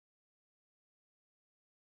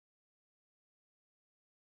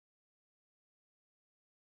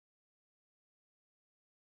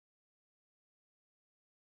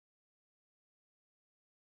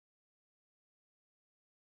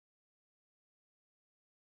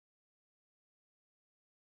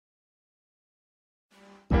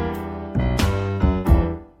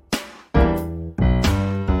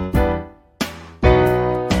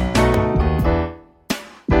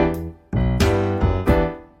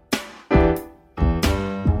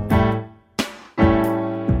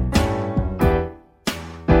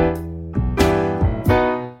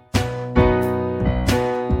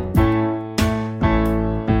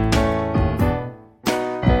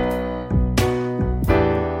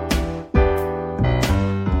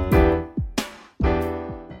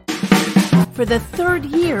For the third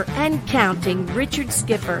year and counting, Richard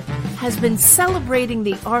Skipper has been celebrating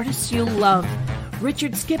the artists you love.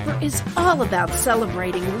 Richard Skipper is all about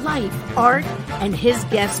celebrating life, art, and his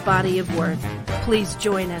guest body of work. Please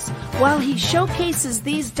join us while he showcases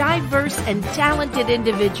these diverse and talented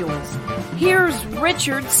individuals. Here's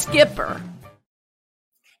Richard Skipper.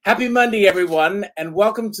 Happy Monday, everyone, and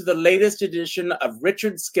welcome to the latest edition of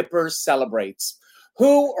Richard Skipper Celebrates.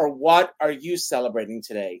 Who or what are you celebrating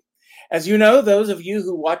today? As you know, those of you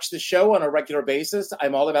who watch the show on a regular basis,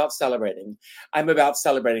 I'm all about celebrating. I'm about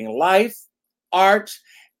celebrating life, art,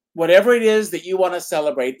 whatever it is that you want to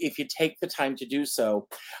celebrate if you take the time to do so.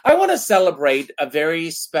 I want to celebrate a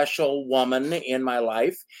very special woman in my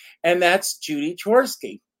life, and that's Judy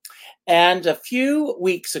Jaworski. And a few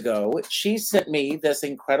weeks ago, she sent me this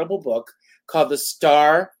incredible book called The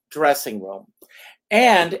Star Dressing Room.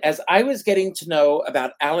 And as I was getting to know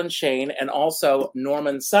about Alan Shayne and also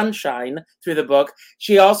Norman Sunshine through the book,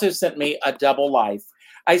 she also sent me a double life.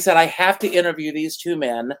 I said, I have to interview these two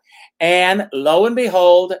men. And lo and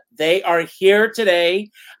behold, they are here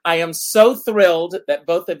today. I am so thrilled that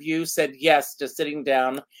both of you said yes to sitting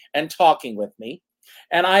down and talking with me.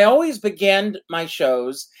 And I always begin my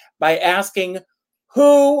shows by asking,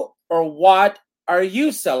 who or what are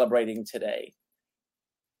you celebrating today?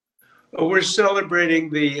 Well, we're celebrating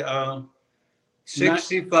the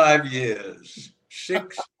 65 years.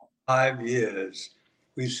 65 years.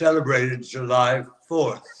 We celebrated July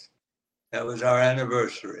 4th. That was our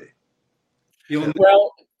anniversary.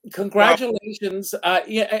 Well, congratulations.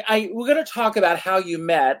 We're going to talk about how you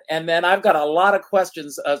met, and then I've got a lot of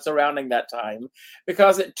questions surrounding that time,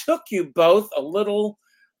 because it took you both a little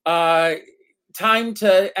time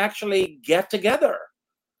to actually get together.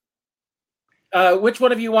 Which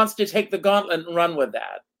one of you wants to take the gauntlet and run with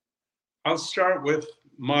that? I'll start with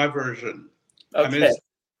my version. Okay. I mean, it's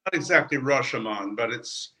not exactly Rashomon, but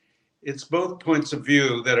it's both points of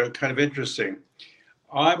view that are kind of interesting.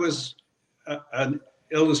 I was an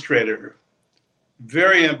illustrator,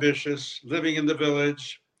 very ambitious, living in the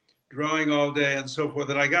village, drawing all day and so forth.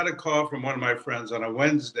 And I got a call from one of my friends on a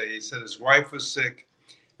Wednesday. He said his wife was sick,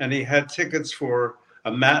 and he had tickets for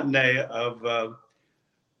a matinee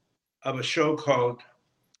of a show called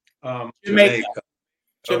Jamaica.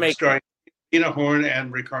 Starring Tina Horn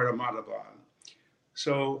and Ricardo Montalban.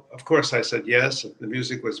 So, of course, I said yes. The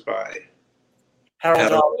music was by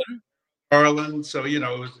Harold Arlen. So, it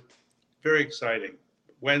was very exciting.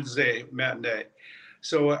 Wednesday matinee.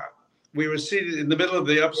 So we were seated in the middle of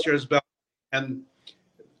the upstairs balcony, and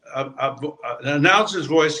an announcer's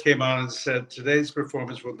voice came on and said, today's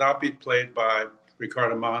performance will not be played by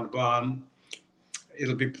Ricardo Montalban.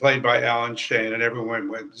 It'll be played by Alan Shayne, and everyone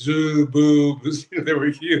went zoo boo. They were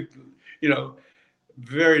huge,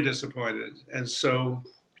 very disappointed. And so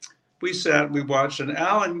we sat, we watched, and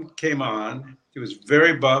Alan came on. He was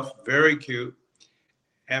very buff, very cute,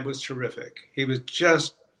 and was terrific. He was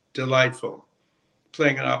just delightful,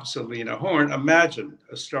 playing an opposite Lena Horne. Imagine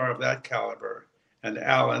a star of that caliber, and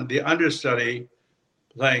Alan, the understudy,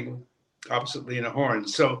 playing opposite Lena Horne.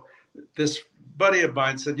 So this buddy of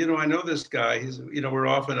mine said, I know this guy. He's, we're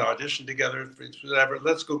often audition together, whatever.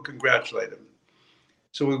 Let's go congratulate him.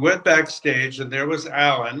 So we went backstage, and there was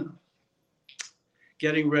Alan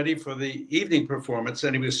getting ready for the evening performance,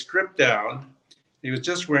 and he was stripped down. He was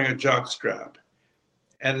just wearing a jockstrap,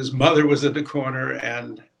 and his mother was in the corner,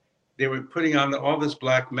 and they were putting on all this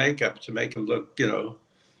black makeup to make him look,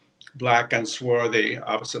 black and swarthy,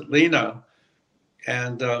 opposite Lena.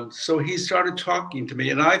 And so he started talking to me,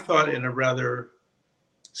 and I thought in a rather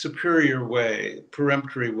superior way,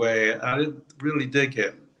 peremptory way. I didn't really dig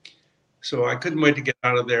him. So I couldn't wait to get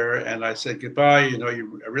out of there, and I said goodbye.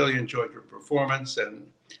 I really enjoyed your performance. And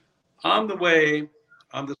on the way,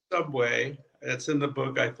 on the subway, that's in the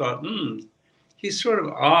book, I thought, he's sort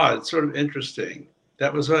of odd, sort of interesting.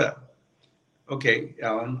 That was it. Okay,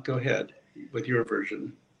 Alan, go ahead with your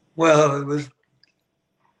version. Well, it was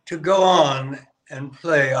to go on and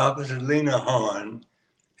play opposite Lena Horne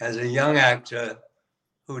as a young actor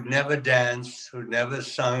who'd never danced, who'd never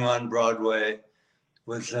sung on Broadway,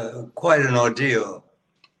 was quite an ordeal.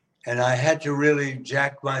 And I had to really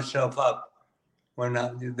jack myself up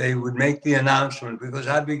when they would make the announcement, because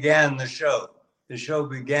I began the show. The show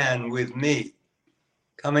began with me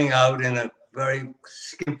coming out in a very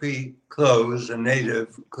skimpy clothes, a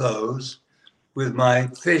native clothes, with my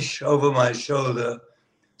fish over my shoulder,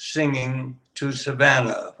 singing to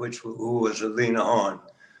Savannah, who was Lena Horne.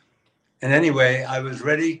 And anyway, I was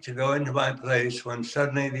ready to go into my place when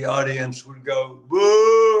suddenly the audience would go,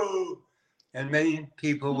 boo! And many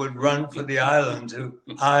people would run for the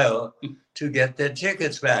aisle to get their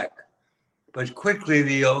tickets back. But quickly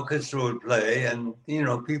the orchestra would play, and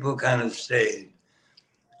people kind of stayed.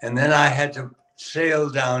 And then I had to sail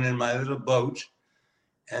down in my little boat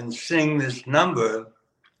and sing this number,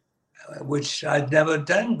 which I'd never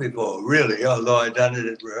done before, really, although I'd done it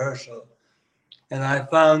at rehearsal. And I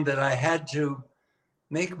found that I had to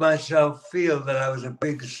make myself feel that I was a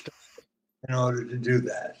big star in order to do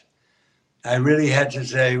that. I really had to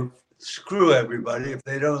say, screw everybody. If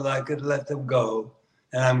they don't like it, let them go.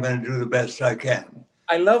 And I'm going to do the best I can.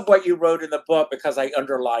 I love what you wrote in the book because I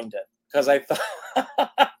underlined it, because I thought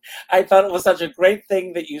I thought it was such a great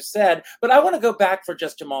thing that you said. But I want to go back for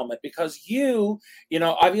just a moment, because you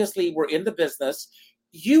obviously were in the business.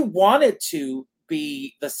 You wanted to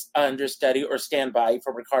be the understudy or standby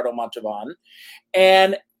for Ricardo Montalban.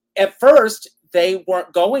 And at first, they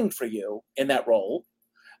weren't going for you in that role.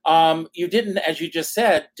 You didn't, as you just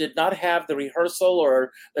said, did not have the rehearsal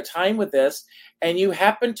or the time with this. And you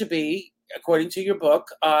happened to be, according to your book,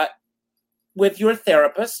 with your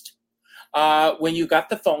therapist when you got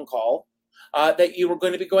the phone call that you were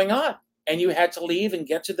going to be going on. And you had to leave and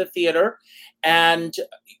get to the theater. And,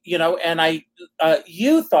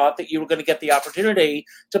 you thought that you were going to get the opportunity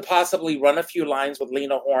to possibly run a few lines with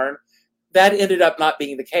Lena Horne. That ended up not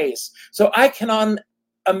being the case. So I can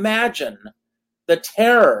imagine the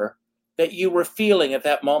terror that you were feeling at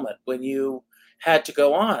that moment when you had to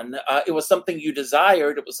go on. It was something you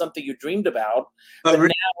desired. It was something you dreamed about. But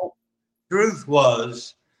now, the truth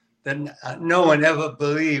was that no one ever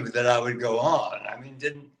believed that I would go on. I mean,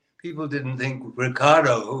 people didn't think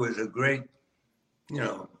Ricardo, who was a great,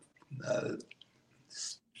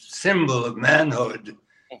 symbol of manhood,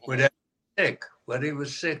 would ever be sick. But he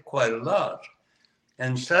was sick quite a lot.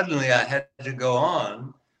 And suddenly I had to go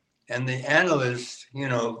on. And the analyst,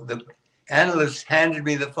 the analyst handed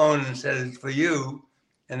me the phone and said, "It's for you."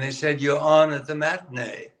 And they said, "You're on at the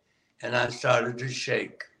matinee." And I started to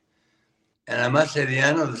shake. And I must say the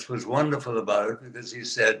analyst was wonderful about it, because he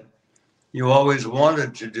said, "You always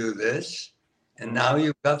wanted to do this, and now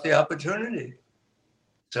you've got the opportunity.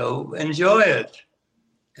 So enjoy it."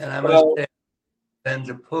 And I must say, then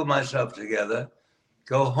to pull myself together,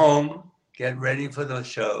 go home, get ready for the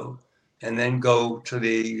show, and then go to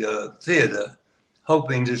the theater,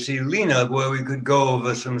 hoping to see Lena, where we could go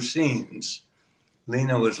over some scenes.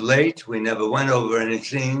 Lena was late. We never went over any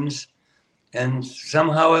scenes. And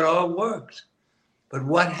somehow it all worked. But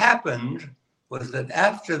what happened was that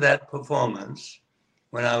after that performance,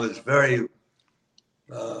 when I was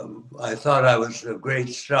I thought I was a great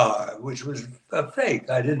star, which was a fake.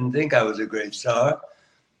 I didn't think I was a great star,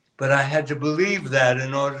 but I had to believe that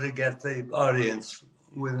in order to get the audience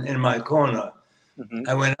in my corner. Mm-hmm.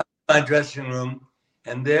 I went up to my dressing room,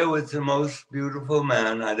 and there was the most beautiful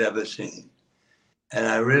man I'd ever seen. And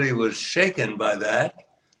I really was shaken by that.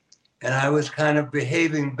 And I was kind of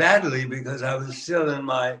behaving badly because I was still in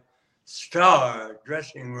my star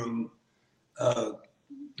dressing room.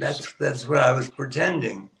 That's what I was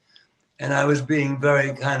pretending. And I was being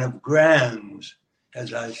very kind of grand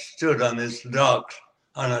as I stood on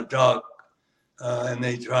a dock, and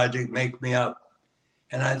they tried to make me up.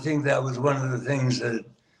 And I think that was one of the things that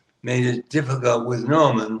made it difficult with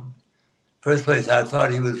Norman. First place, I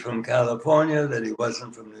thought he was from California, that he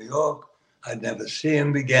wasn't from New York. I'd never see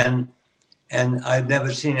him again. And I'd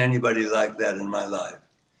never seen anybody like that in my life.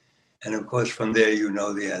 And of course, from there,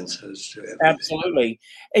 the answers to everything. Absolutely.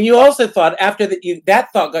 And you also thought, after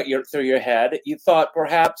that thought got through your head, you thought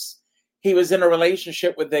perhaps he was in a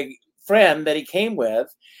relationship with a friend that he came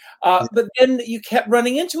with. But then you kept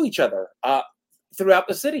running into each other throughout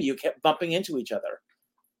the city. You kept bumping into each other.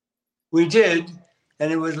 We did.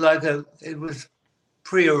 And it was it was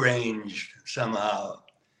prearranged somehow.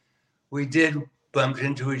 We did bump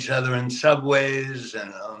into each other in subways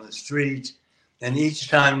and on the street. And each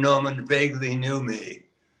time Norman vaguely knew me,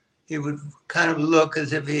 he would kind of look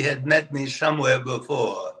as if he had met me somewhere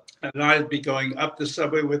before. And I'd be going up the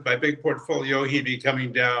subway with my big portfolio. He'd be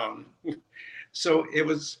coming down. So it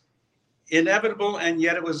was inevitable, and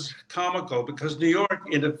yet it was comical, because New York,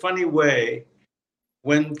 in a funny way,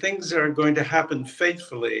 when things are going to happen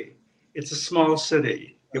fatefully, it's a small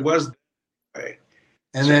city. It was that way.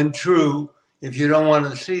 And then true, if you don't want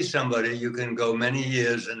to see somebody, you can go many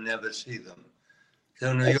years and never see them.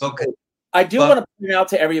 So New York. I do want to point out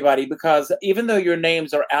to everybody, because even though your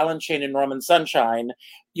names are Alan, Shayne, and Norman Sunshine,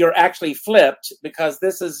 you're actually flipped, because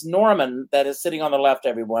this is Norman that is sitting on the left,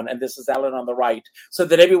 everyone, and this is Alan on the right, so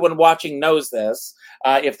that everyone watching knows this,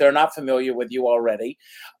 if they're not familiar with you already.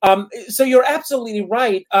 So you're absolutely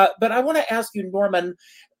right. But I want to ask you, Norman,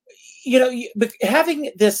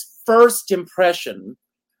 having this first impression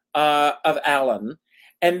of Alan,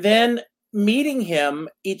 and then meeting him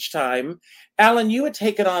each time, Alan, you had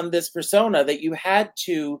taken on this persona that you had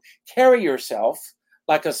to carry yourself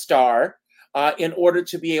like a star in order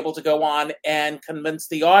to be able to go on and convince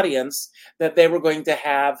the audience that they were going to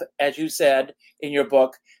have, as you said in your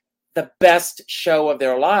book, the best show of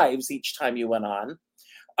their lives each time you went on.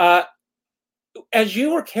 As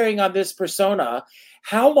you were carrying on this persona,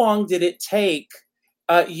 how long did it take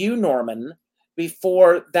you, Norman,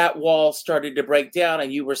 before that wall started to break down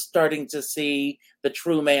and you were starting to see the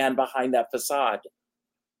true man behind that facade?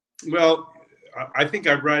 Well, I think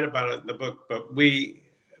I write about it in the book, but we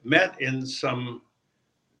met in some,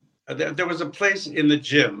 there was a place in the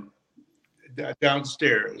gym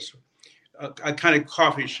downstairs, a kind of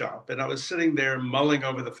coffee shop. And I was sitting there mulling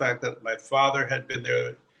over the fact that my father had been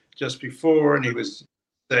there just before, and he was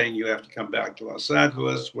saying, you have to come back to Los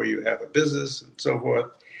Angeles where you have a business and so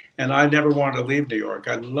forth. And I never wanted to leave New York.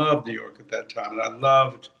 I loved New York at that time. And I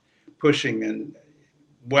loved pushing and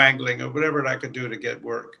wangling or whatever I could do to get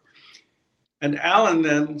work. And Alan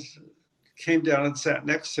then came down and sat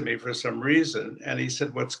next to me for some reason. And he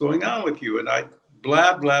said, what's going on with you? And I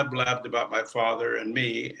blabbed about my father and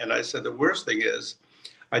me. And I said, the worst thing is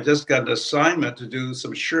I just got an assignment to do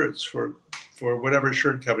some shirts for whatever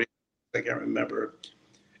shirt company, I can't remember,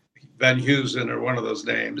 Van Heusen or one of those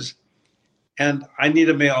names. And I need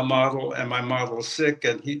a male model, and my model is sick.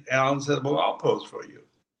 And Alan said, well, I'll pose for you.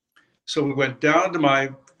 So we went down to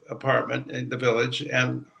my apartment in the Village,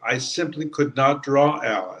 and I simply could not draw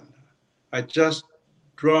Alan. I just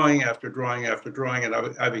drawing after drawing after drawing, and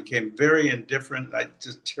I became very indifferent. I'd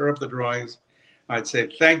just tear up the drawings. I'd say,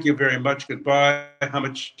 thank you very much, goodbye. How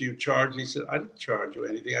much do you charge? He said, I didn't charge you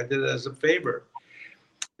anything. I did it as a favor.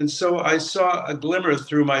 And so I saw a glimmer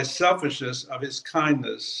through my selfishness of his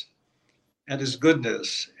kindness and his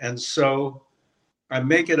goodness. And so I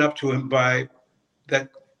make it up to him by that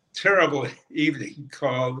terrible evening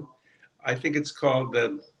called, I think it's called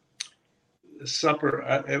the supper.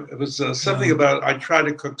 It was something about, I tried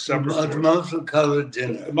to cook supper. Multicolored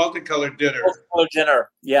dinner. Multicolored dinner. Multicolored dinner,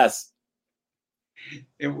 yes.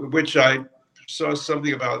 In which I saw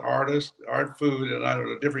something about art food, and I don't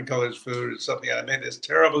know, different colors food or something. And I made this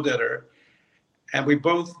terrible dinner. And we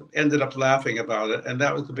both ended up laughing about it. And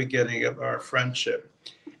that was the beginning of our friendship.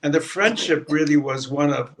 And the friendship really was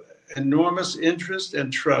one of enormous interest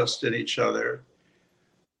and trust in each other.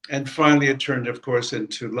 And finally, it turned, of course,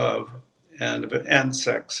 into love and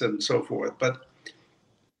sex and so forth. But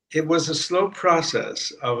it was a slow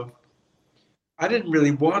process of, I didn't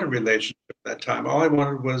really want a relationship at that time. All I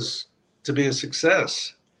wanted was to be a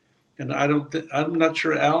success. And I'm not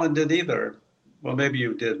sure Alan did either. Well, maybe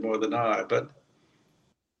you did more than I, but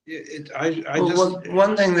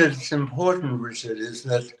one thing that's important, Richard, is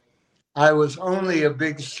that I was only a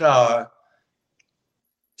big star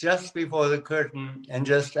just before the curtain and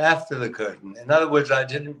just after the curtain. In other words, I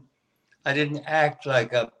didn't act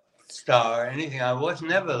like a star or anything. I was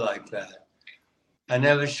never like that. I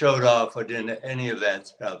never showed off or did any of that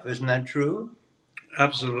stuff. Isn't that true?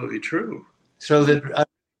 Absolutely true. So that I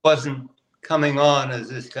wasn't coming on as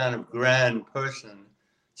this kind of grand person,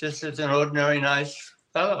 just as an ordinary nice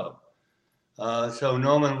fellow. So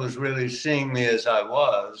Norman was really seeing me as I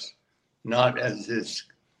was, not as this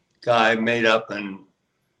guy made up and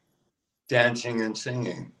dancing and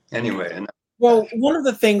singing. Anyway. Well, one of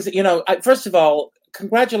the things, first of all,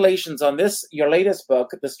 congratulations on this, your latest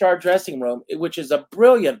book, The Star Dressing Room, which is a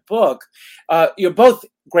brilliant book. You're both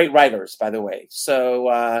great writers, by the way.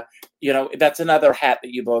 So, that's another hat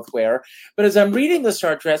that you both wear. But as I'm reading The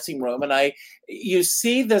Star Dressing Room, and you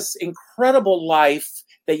see this incredible life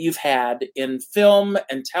that you've had in film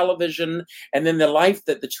and television, and then the life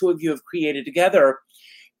that the two of you have created together,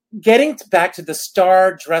 getting back to the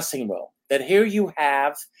Star Dressing Room, that here you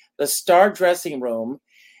have the Star Dressing Room,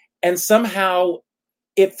 and somehow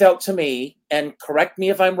it felt to me, and correct me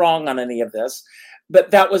if I'm wrong on any of this,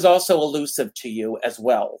 but that was also elusive to you as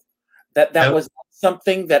well. That was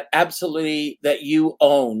something that absolutely that you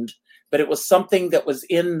owned, but it was something that was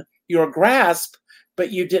in your grasp,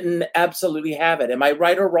 but you didn't absolutely have it. Am I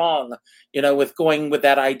right or wrong, with going with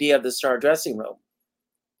that idea of the Star Dressing Room?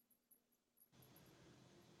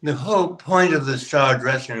 The whole point of the Star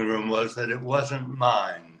Dressing Room was that it wasn't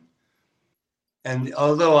mine. And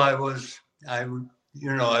although I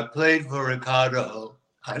played for Ricardo,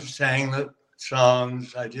 I sang the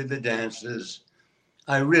songs, I did the dances,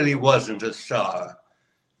 I really wasn't a star.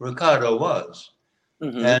 Ricardo was.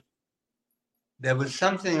 Mm-hmm. And there was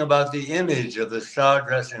something about the image of the Star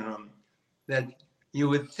Dressing Room that you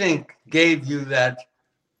would think gave you that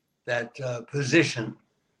position.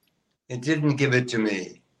 It didn't give it to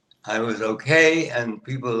me. I was okay, and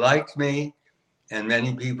people liked me, and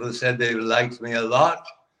many people said they liked me a lot,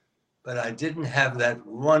 but I didn't have that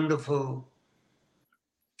wonderful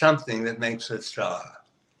something that makes a star.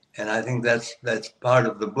 And I think that's part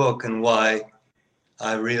of the book, and why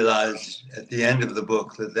I realized at the end of the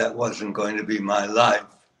book that that wasn't going to be my life,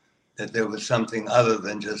 that there was something other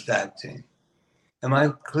than just acting. Am I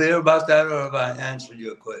clear about that, or have I answered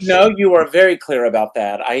your question? No, you are very clear about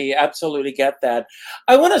that. I absolutely get that.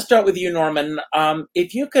 I want to start with you, Norman.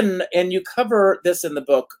 If you can, and you cover this in the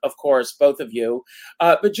book, of course, both of you,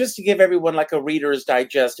 but just to give everyone like a Reader's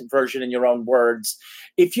Digest version in your own words,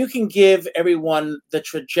 if you can give everyone the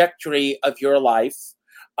trajectory of your life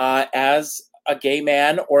as a gay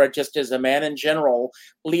man or just as a man in general,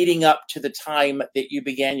 leading up to the time that you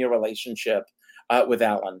began your relationship with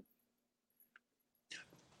Alan.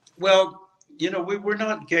 Well, we were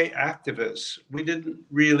not gay activists. We didn't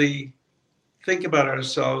really think about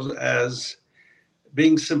ourselves as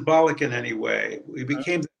being symbolic in any way. We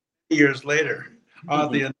became years later,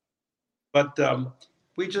 oddly enough. But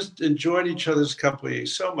we just enjoyed each other's company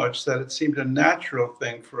so much that it seemed a natural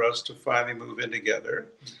thing for us to finally move in together.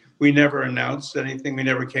 We never announced anything. We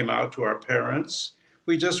never came out to our parents.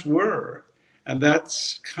 We just were. And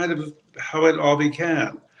that's kind of how it all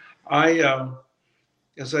began.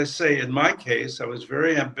 As I say, in my case, I was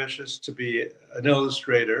very ambitious to be an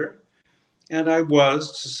illustrator, and I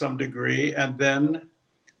was to some degree. And then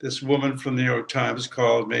this woman from the New York Times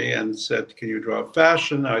called me and said, "Can you draw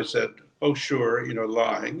fashion?" I said, "Oh, sure,"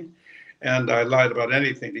 lying. And I lied about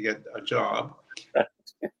anything to get a job.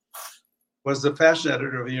 Was the fashion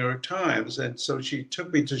editor of the New York Times. And so she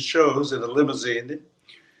took me to shows in a limousine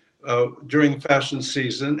during fashion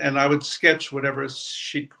season, and I would sketch whatever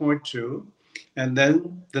she'd point to. And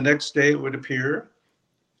then the next day it would appear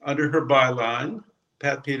under her byline,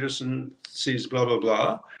 Pat Peterson sees blah, blah,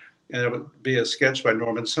 blah. And it would be a sketch by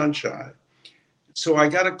Norman Sunshine. So I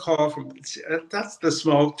got a call from, that's the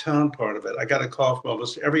small town part of it. I got a call from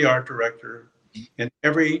almost every art director in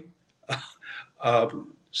every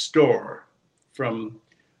store, from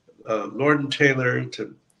Lord & Taylor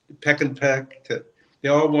to Peck and Peck, they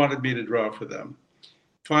all wanted me to draw for them.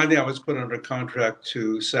 Finally, I was put under contract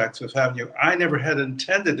to Saks Fifth Avenue. I never had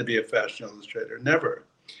intended to be a fashion illustrator, never.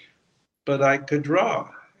 But I could draw.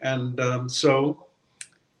 And so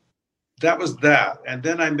that was that. And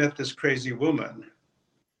then I met this crazy woman.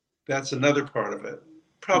 That's another part of it.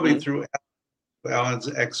 Probably through Alan's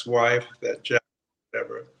ex-wife, that Jack,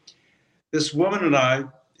 whatever. This woman and I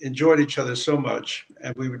enjoyed each other so much,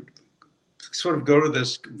 and we would sort of go to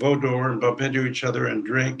this Vaudor and bump into each other and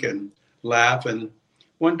drink and laugh. And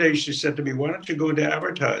one day she said to me, "Why don't you go into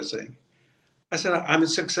advertising?" I said, "I'm a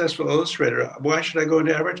successful illustrator. Why should I go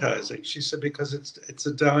into advertising?" She said, "Because it's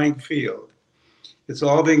a dying field. It's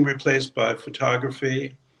all being replaced by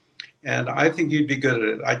photography. And I think you'd be good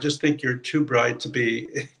at it. I just think you're too bright to be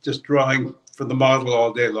just drawing for the model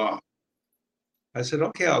all day long." I said,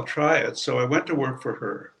 "Okay, I'll try it." So I went to work for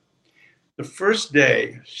her. The first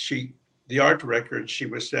day, the art director, and she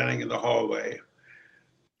was standing in the hallway,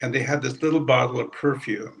 and they had this little bottle of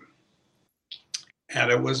perfume.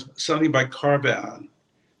 And it was something by Carbon.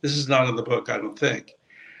 This is not in the book, I don't think.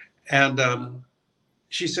 And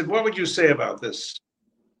she said, "What would you say about this,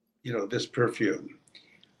 this perfume?"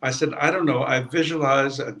 I said, "I don't know. I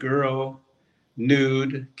visualize a girl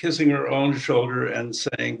nude, kissing her own shoulder and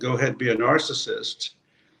saying, 'Go ahead, be a narcissist.'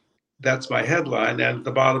 That's my headline." And at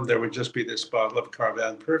the bottom, there would just be this bottle of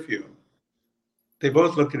Carbon perfume. They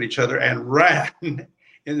both looked at each other and ran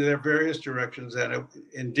in their various directions. And it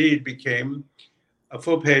indeed became a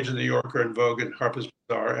full page in the New Yorker and Vogue and Harper's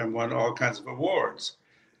Bazaar, and won all kinds of awards.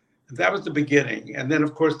 And that was the beginning. And then,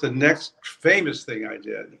 of course, the next famous thing I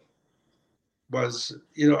did was,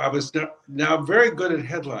 I was now very good at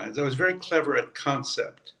headlines. I was very clever at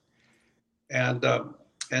concept and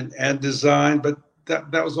design, but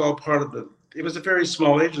that was all part of it was a very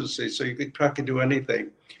small agency, so you could practically do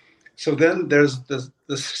anything. So then there's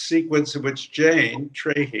the sequence in which Jane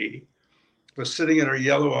Trahey was sitting in her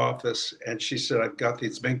yellow office, and she said, "I've got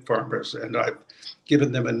these mink farmers, and I've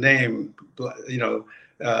given them a name.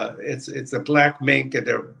 It's a black mink, and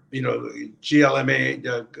they're GLMA,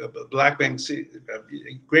 Black Mink,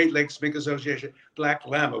 Great Lakes Mink Association, Black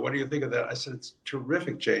Llama. What do you think of that?" I said, "It's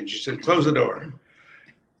terrific, Jane." She said, "Close the door."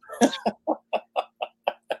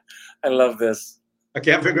 I love this. I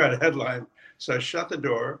can't figure out a headline, so I shut the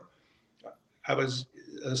door. I was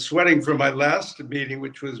sweating from my last meeting,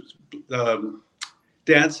 which was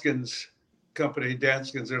Danskin's company.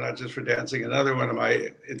 Danskins are not just for dancing, another one of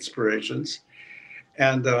my inspirations.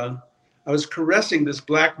 And I was caressing this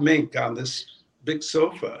black mink on this big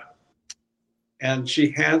sofa. And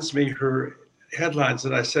she hands me her headlines,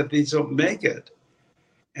 and I said, "These don't make it."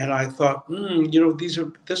 And I thought,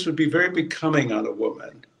 this would be very becoming on a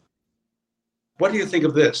woman. What do you think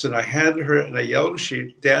of this? And I handed her in a yellow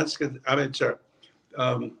sheet,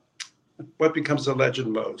 what becomes a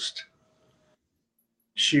legend most?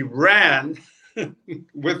 She ran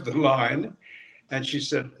with the line, and she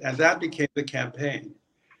said, and that became the campaign.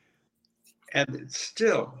 And it's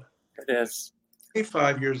still, It is.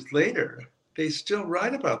 25 years later, they still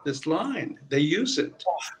write about this line. They use it.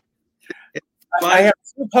 I have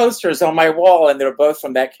 2 posters on my wall, and they're both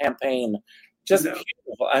from that campaign. Just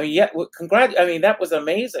beautiful. I mean, I mean, that was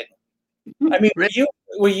amazing. I mean,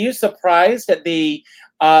 were you surprised at the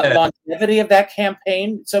longevity of that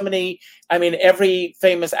campaign? So many, I mean, every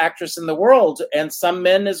famous actress in the world, and some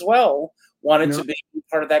men as well, wanted to be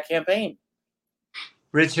part of that campaign.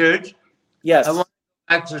 Richard? Yes. I want to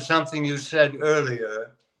go back to something you said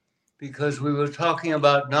earlier, because we were talking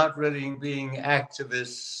about not really being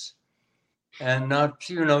activists and not,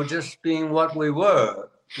 just being what we were,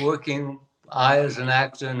 working, I as an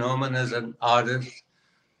actor, Norman as an artist.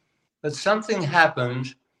 But something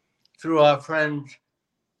happened through our friend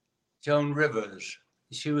Joan Rivers.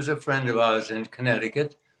 She was a friend of ours in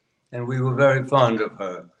Connecticut, and we were very fond of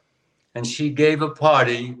her. And she gave a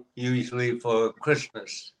party, usually for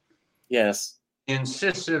Christmas. Yes. She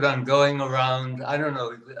insisted on going around, I don't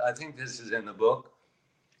know, I think this is in the book,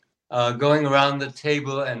 going around the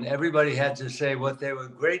table, and everybody had to say what they were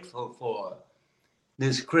grateful for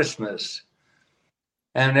this Christmas.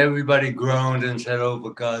 And everybody groaned and said, "Oh,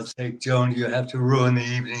 for God's sake, Joan, you have to ruin the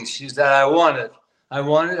evening." She said, I want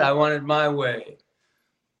it my way.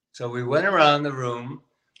 So we went around the room,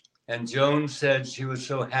 and Joan said she was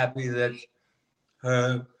so happy that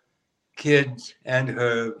her kids and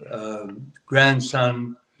her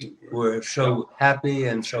grandson were so happy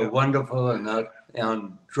and so wonderful and not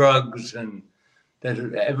on drugs, and that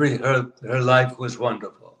her life was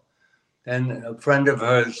wonderful. And a friend of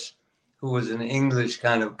hers, who was an English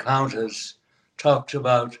kind of countess, talked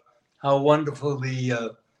about how wonderful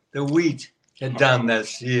the wheat had done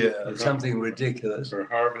this year, something ridiculous. For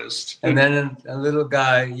harvest. And then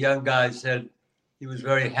a young guy said he was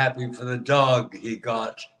very happy for the dog he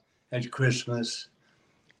got at Christmas.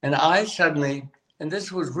 And I suddenly, and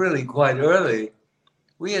this was really quite early,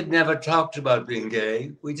 we had never talked about being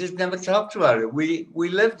gay. We just never talked about it. We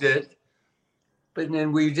lived it, but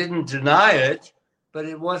then we didn't deny it, but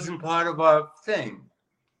it wasn't part of our thing.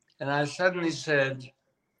 And I suddenly said,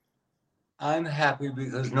 I'm happy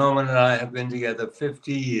because Norman and I have been together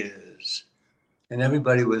 50 years. And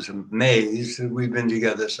everybody was amazed that we've been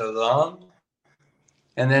together so long.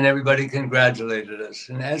 And then everybody congratulated us.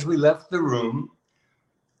 And as we left the room,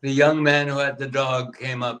 the young man who had the dog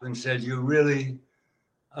came up and said, "You really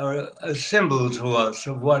are a symbol to us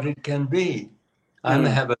of what it can be. I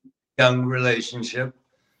have a young relationship,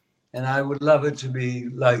 and I would love it to be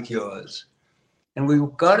like yours." And we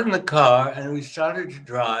got in the car and we started to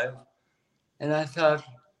drive. And I thought,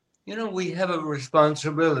 we have a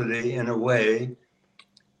responsibility in a way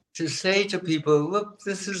to say to people, look,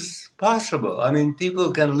 this is possible. I mean,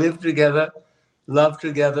 people can live together, love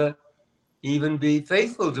together, even be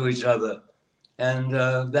faithful to each other.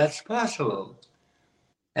 And that's possible.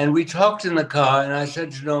 And we talked in the car, and I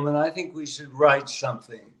said to Norman, I think we should write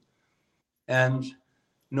something. And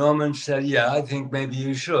Norman said, yeah, I think maybe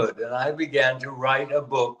you should. And I began to write a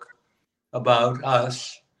book about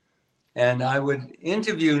us. And I would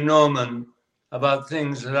interview Norman about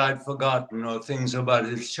things that I'd forgotten or things about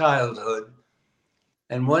his childhood.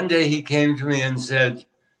 And one day he came to me and said,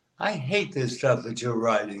 I hate this stuff that you're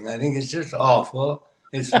writing. I think it's just awful.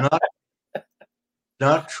 It's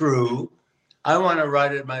not true. I want to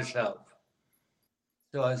write it myself.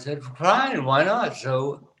 So I said, fine, why not?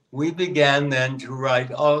 So we began then to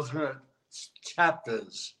write alternate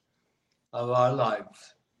chapters of our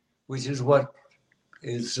life, which is what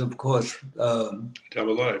is, of course,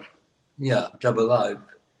 Double Life. Yeah, Double Life.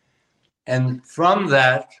 And from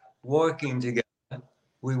that, working together,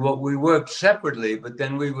 we worked separately, but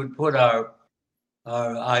then we would put our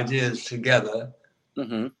ideas together.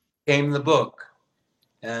 Came the book.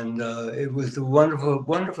 And it was a wonderful,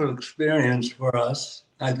 wonderful experience for us,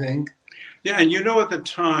 I think. Yeah, and at the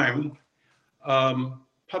time,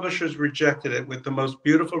 publishers rejected it with the most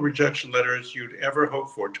beautiful rejection letters you'd ever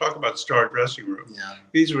hope for. Talk about star dressing room. Yeah.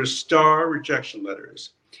 These were star rejection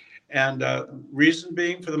letters. And reason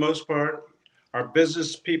being, for the most part, our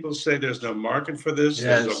business people say there's no market for this.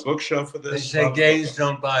 Yes. There's no bookshelf for this. They say gays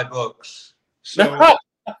don't buy books. So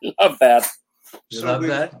love that. You love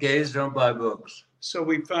that? Gays don't buy books. So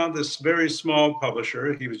we found this very small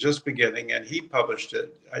publisher. He was just beginning, and he published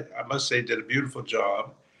it. I must say, did a beautiful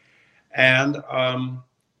job. And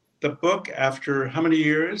the book, after how many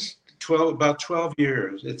years? About 12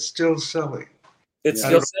 years. It's still selling. It's I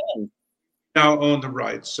still don't selling. now own the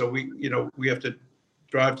rights, so we have to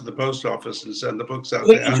drive to the post office and send the books out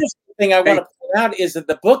The there. interesting thing I want to point out is that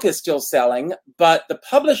the book is still selling, but the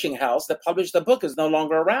publishing house that published the book is no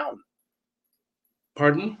longer around.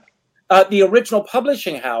 Pardon? The original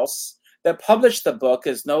publishing house that published the book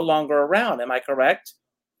is no longer around. Am I correct?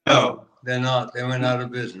 No, they're not. They went out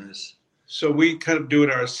of business. So we kind of do it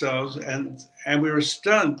ourselves, and we were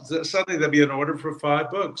stunned. Suddenly there'd be an order for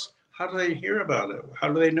 5 books. How do they hear about it?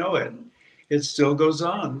 How do they know it? It still goes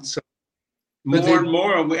on. So more and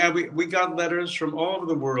more, and we got letters from all over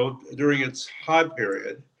the world during its high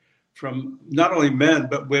period, from not only men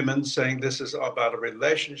but women, saying this is about a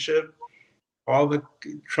relationship. All the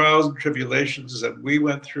trials and tribulations that we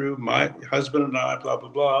went through, my husband and I, blah blah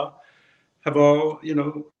blah, have all,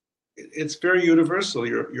 it's very universal.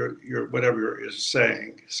 Your whatever you're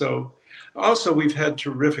saying. So, also we've had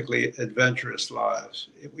terrifically adventurous lives.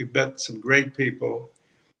 We've met some great people.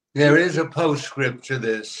 There is a postscript to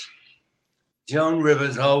this. Joan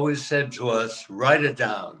Rivers always said to us, "Write it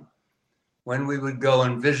down." When we would go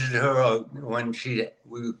and visit her, or when we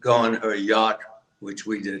would go on her yacht, which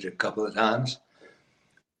we did a couple of times,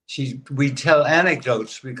 we'd tell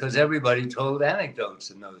anecdotes because everybody told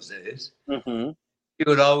anecdotes in those days. Mm-hmm. She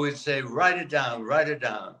would always say, write it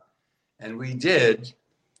down. And we did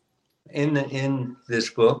in this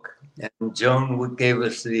book. And Joan gave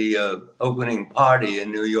us the opening party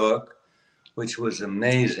in New York, which was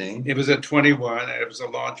amazing. It was at 21, and it was a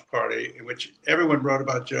launch party in which everyone wrote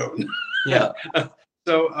about Joan. Yeah.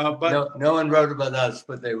 So, but no one wrote about us,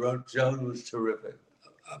 but they wrote Joan was terrific.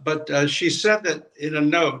 But she said that in a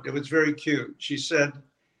note. It was very cute. She said,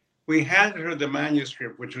 we handed her the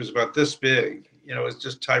manuscript, which was about this big. It was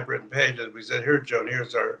just typewritten pages. We said, here, Joan,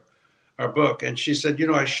 here's our book. And she said,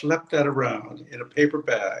 I schlepped that around in a paper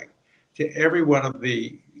bag to every one of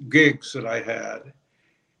the gigs that I had.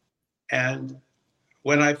 And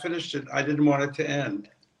when I finished it, I didn't want it to end.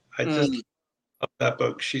 I just loved that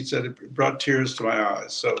book. She said it brought tears to my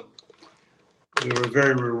eyes. So we were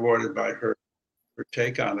very rewarded by her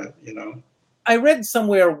take on it, I read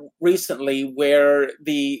somewhere recently where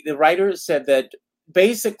the writer said that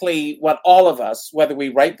basically what all of us, whether we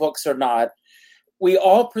write books or not, we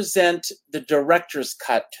all present the director's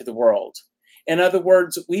cut to the world. In other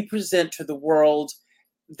words, we present to the world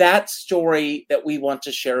that story that we want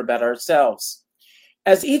to share about ourselves.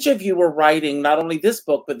 As each of you were writing not only this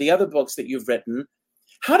book, but the other books that you've written,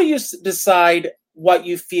 how do you decide what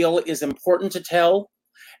you feel is important to tell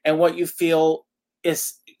and what you feel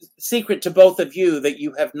is secret to both of you that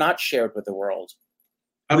you have not shared with the world?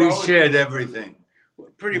 We shared everything.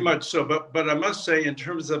 Pretty much so, but I must say, in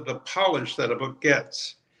terms of the polish that a book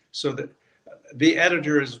gets, so that the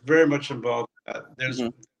editor is very much involved in that. There's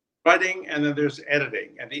writing and then there's editing.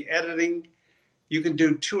 And the editing, you can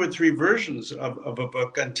do 2 or 3 versions of a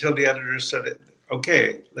book until the editor said,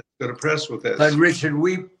 okay, let's go to press with this. But Richard,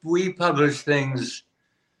 we published things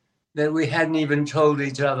that we hadn't even told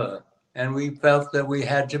each other. And we felt that we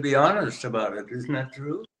had to be honest about it. Isn't that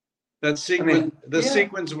true? That sequence,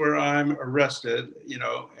 sequence where I'm arrested,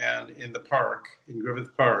 and in the park, in Griffith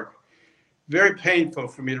Park, very painful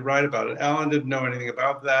for me to write about it. Alan didn't know anything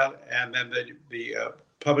about that, and then the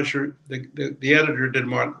publisher, the editor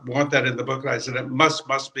didn't want that in the book. And I said it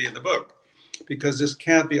must be in the book, because this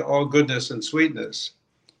can't be all goodness and sweetness.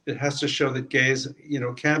 It has to show that gays,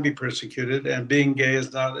 can be persecuted, and being gay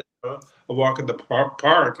is not a walk in the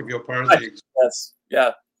park, if you'll pardon me. Yes,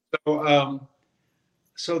 yeah.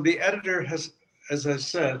 So the editor has, as I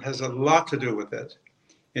said, has a lot to do with it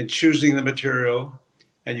in choosing the material,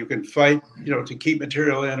 and you can fight, to keep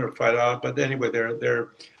material in or fight out. But anyway, they're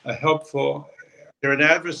a helpful, they're an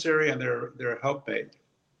adversary, and they're a helpmate.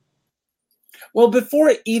 Well,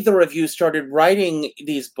 before either of you started writing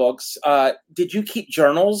these books, did you keep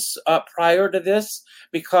journals prior to this?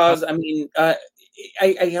 Because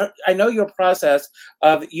I know your process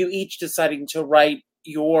of you each deciding to write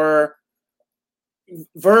your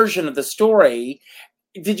version of the story.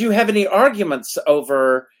 Did you have any arguments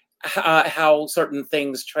over how certain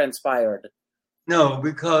things transpired? No,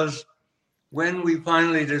 because when we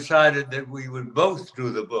finally decided that we would both do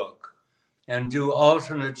the book and do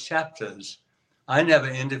alternate chapters, I never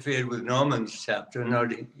interfered with Norman's chapter, nor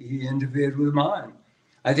did he interfered with mine.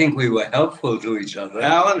 I think we were helpful to each other.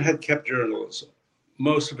 Alan had kept journals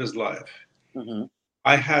most of his life. Mm-hmm.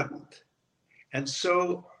 I hadn't. And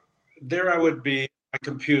so there I would be my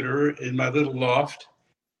computer in my little loft,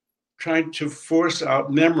 trying to force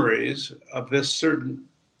out memories of this certain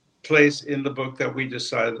place in the book that we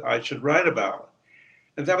decided I should write about.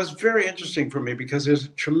 And that was very interesting for me because there's a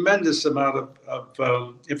tremendous amount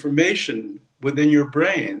of information within your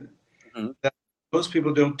brain that most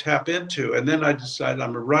people don't tap into. And then I decided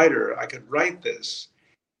I'm a writer. I could write this,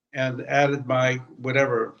 and added my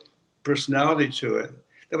whatever personality to it.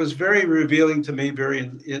 That was very revealing to me,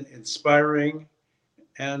 very inspiring,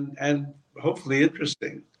 and hopefully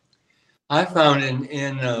interesting. I found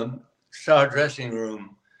in Star Dressing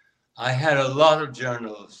Room, I had a lot of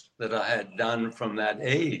journals that I had done from that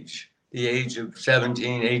age, the age of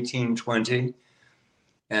 17, 18, 20,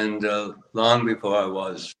 and long before I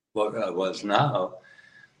was what I was now.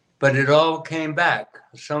 But it all came back.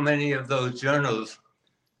 So many of those journals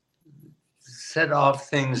set off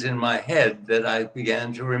things in my head that I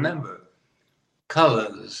began to remember.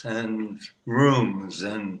 Colors and rooms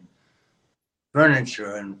and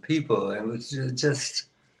furniture and people. It was just,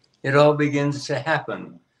 it all begins to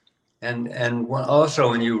happen. And also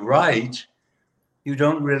when you write, you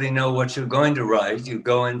don't really know what you're going to write. You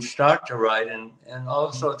go and start to write, and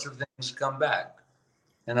all sorts of things come back.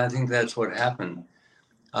 And I think that's what happened.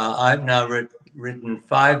 I've now written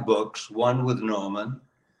 5 books, one with Norman,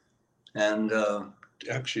 and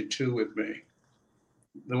actually 2 with me.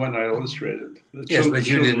 The one I illustrated. Yes, but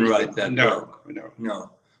you didn't write that book.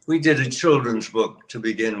 No. We did a children's book to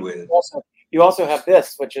begin with. You also have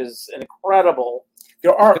this, which is an incredible.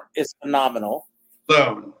 Your art is phenomenal.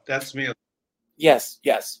 Alone, that's me. Yes.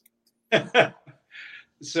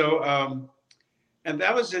 So, and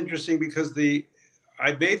that was interesting because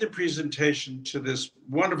I made the presentation to this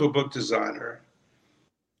wonderful book designer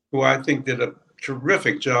who I think did a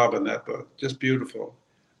terrific job in that book, just beautiful.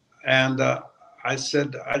 And I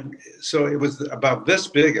said, so it was about this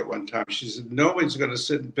big at one time. She said, nobody's going to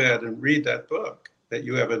sit in bed and read that book that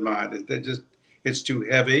you have in mind. It's too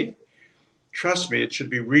heavy. Trust me, it should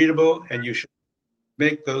be readable, and you should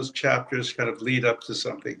make those chapters kind of lead up to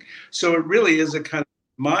something. So it really is a kind of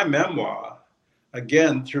my memoir,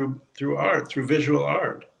 again, through art, through visual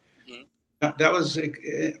art. Mm-hmm. That was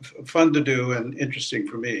fun to do and interesting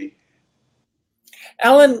for me.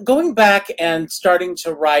 Alan, going back and starting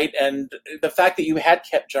to write, and the fact that you had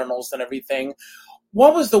kept journals and everything,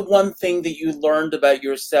 what was the one thing that you learned about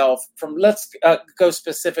yourself from, let's go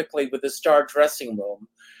specifically with the Star Dressing Room,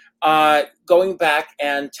 going back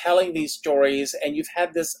and telling these stories, and you've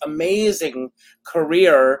had this amazing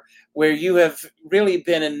career where you have really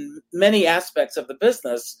been in many aspects of the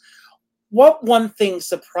business. What one thing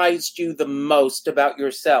surprised you the most about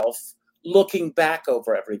yourself looking back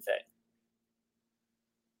over everything?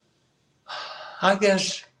 I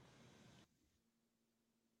guess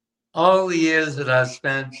all the years that I've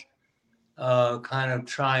spent kind of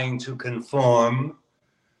trying to conform.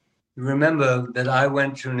 Remember that I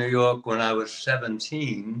went to New York when I was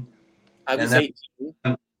 17. I was 18.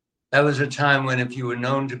 That was a time when if you were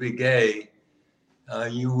known to be gay,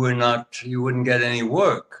 you wouldn't get any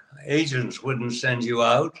work. Agents wouldn't send you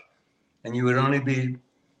out, and you would only be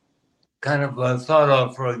kind of thought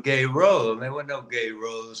of for a gay role. There were no gay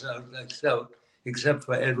roles except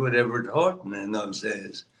for Edward Everett Horton in those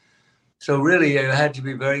days. So really, you had to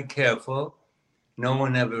be very careful. No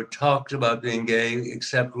one ever talked about being gay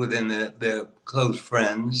except within their close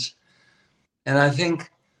friends. And I think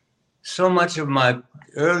so much of my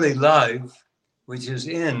early life, which is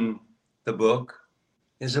in the book,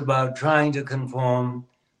 is about trying to conform,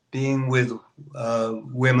 being with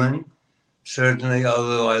women, certainly,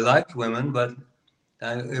 although I liked women, but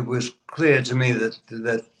it was clear to me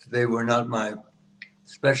that they were not my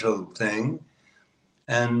special thing.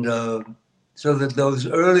 And so that those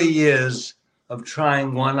early years of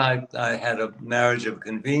trying, I had a marriage of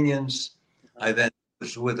convenience. I then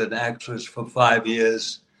was with an actress for 5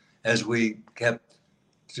 years as we kept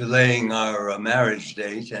delaying our marriage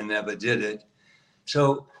date and never did it.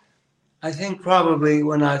 So I think probably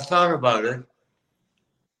when I thought about it,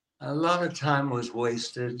 a lot of time was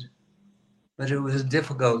wasted, but it was a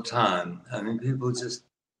difficult time. I mean, people just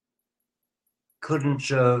couldn't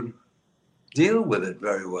deal with it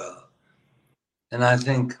very well. And I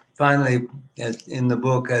think finally, in the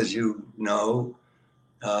book, as you know,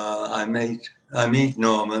 I meet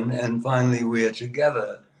Norman, and finally we are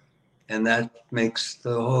together, and that makes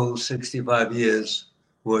the whole 65 years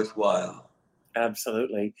worthwhile.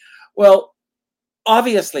 Absolutely. Well,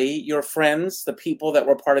 obviously, your friends, the people that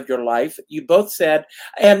were part of your life, you both said,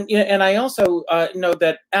 and I also know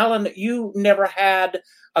that, Alan, you never had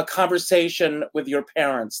a conversation with your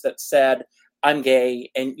parents that said, I'm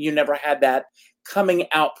gay, and you never had that coming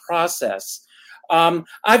out process.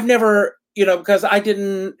 I've never, because I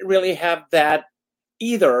didn't really have that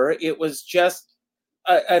either. It was just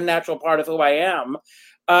a natural part of who I am.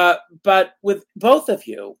 But with both of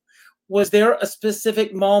you, was there a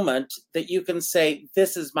specific moment that you can say,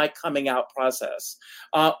 this is my coming out process?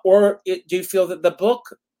 Do you feel that the book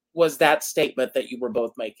was that statement that you were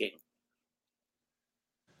both making?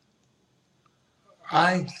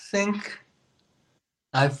 I think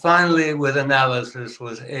I finally, with analysis,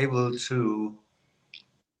 was able to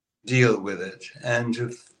deal with it and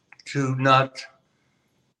to not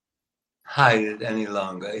hide it any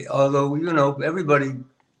longer. Although, everybody,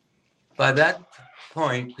 by that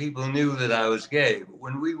point, people knew that I was gay.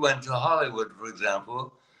 When we went to Hollywood, for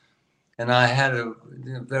example, and I had a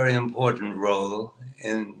very important role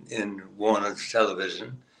in Warner's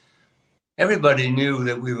television, everybody knew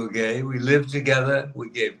that we were gay. We lived together. We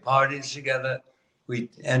gave parties together. We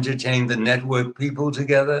entertained the network people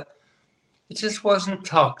together. It just wasn't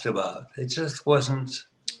talked about. It just wasn't.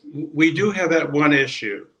 We do have that one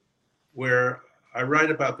issue where I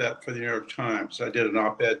write about that for the New York Times. I did an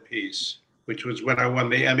op-ed piece, which was when I won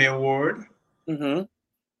the Emmy Award. Mm-hmm.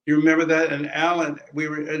 You remember that? And Alan, we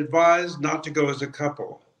were advised not to go as a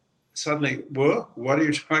couple. Suddenly, what are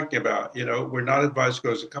you talking about? We're not advised to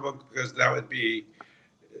go as a couple because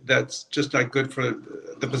that's just not good for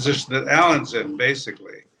the position that Alan's in,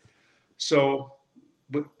 basically. So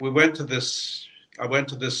I went to this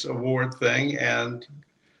award thing and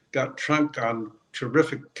got drunk on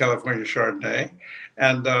terrific California Chardonnay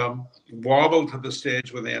and wobbled to the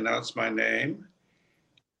stage when they announced my name.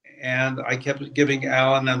 And I kept giving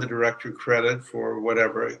Alan and the director credit for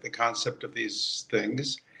whatever, the concept of these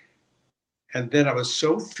things. And then I was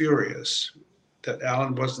so furious that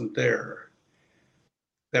Alan wasn't there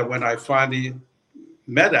that when I finally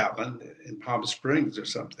met Alan in Palm Springs or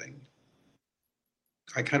something,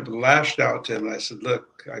 I kind of lashed out to him and I said,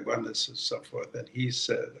 look, I won this and so forth. And he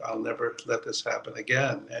said, I'll never let this happen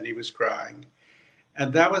again. And he was crying.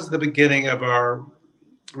 And that was the beginning of our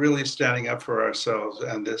really standing up for ourselves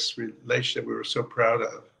and this relationship we were so proud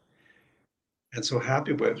of and so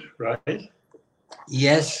happy with, right?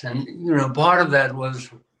 Yes, and part of that was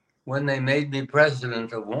when they made me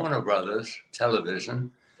president of Warner Brothers Television.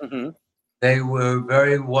 Mm-hmm. They were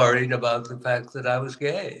very worried about the fact that I was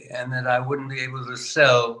gay and that I wouldn't be able to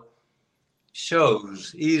sell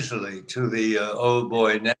shows easily to the old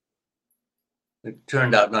boy network. It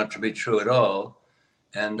turned out not to be true at all,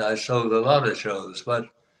 and I sold a lot of shows, but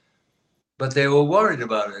they were worried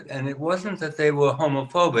about it. And it wasn't that they were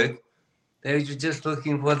homophobic; they were just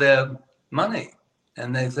looking for their money,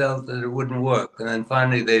 and they felt that it wouldn't work. And then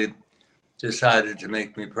finally, they decided to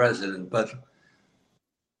make me president, but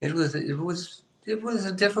it was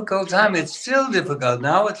a difficult time. It's still difficult.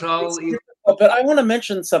 Now it's all But I want to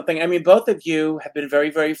mention something. I mean, both of you have been very,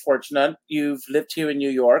 very fortunate. You've lived here in New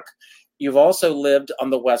York. You've also lived on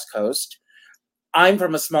the West Coast. I'm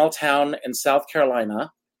from a small town in South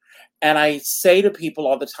Carolina. And I say to people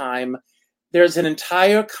all the time, there's an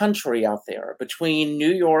entire country out there between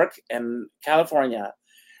New York and California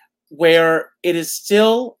where it is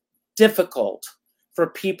still difficult for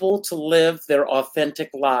people to live their authentic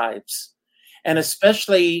lives. And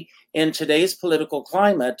especially in today's political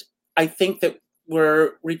climate, I think that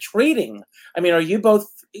we're retreating. I mean, are you both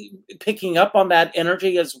picking up on that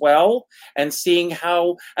energy as well and seeing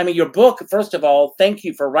how, your book, first of all, thank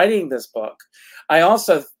you for writing this book. I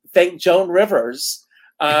also thank Joan Rivers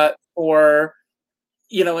for,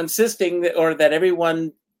 insisting that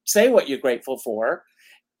everyone say what you're grateful for.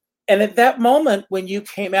 And at that moment, when you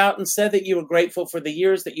came out and said that you were grateful for the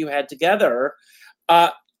years that you had together,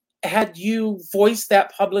 had you voiced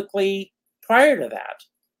that publicly prior to that?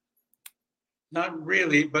 Not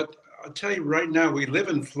really, but I'll tell you right now, we live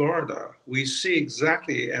in Florida. We see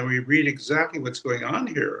exactly and we read exactly what's going on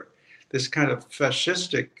here. This kind of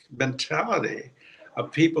fascistic mentality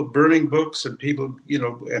of people burning books and people,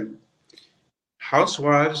 and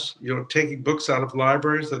housewives, taking books out of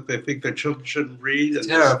libraries that they think their children shouldn't read. It's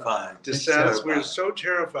terrifying. We're so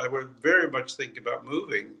terrified. We're very much thinking about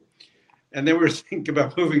moving. And then we're thinking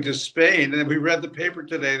about moving to Spain. And we read the paper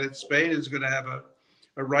today that Spain is going to have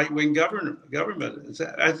a right-wing government.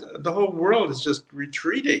 The whole world is just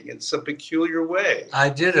retreating in some peculiar way. I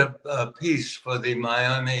did a piece for the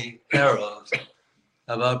Miami Herald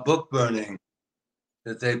about book burning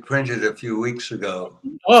that they printed a few weeks ago.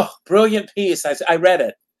 Oh, brilliant piece. I read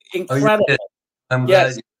it. Incredible. Oh, I'm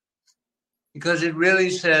yes. glad. Because it really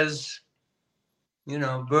says,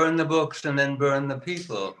 burn the books and then burn the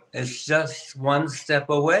people. It's just one step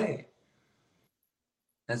away.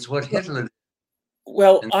 That's what Hitler did.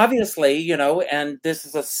 Well, And obviously, and this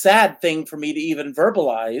is a sad thing for me to even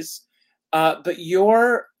verbalize, but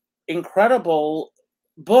your incredible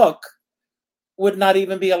book would not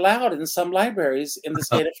even be allowed in some libraries in the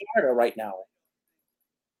state of Florida right now.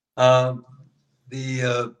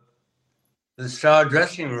 the Star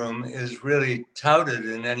Dressing Room is really touted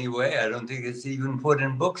in any way. I don't think it's even put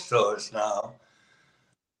in bookstores now.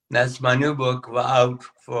 That's my new book, out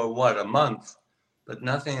for what, a month, but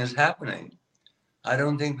nothing is happening. I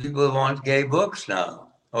don't think people want gay books now,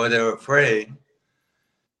 or they're afraid.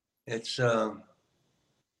 It's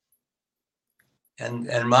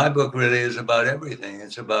and my book really is about everything.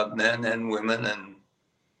 It's about men and women and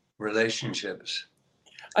relationships.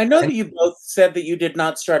 I know that you both said that you did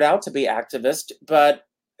not start out to be activist, but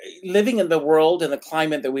living in the world and the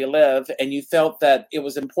climate that we live, and you felt that it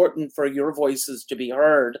was important for your voices to be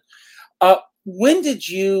heard. When did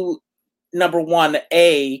you, number one,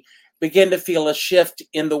 begin to feel a shift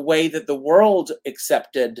in the way that the world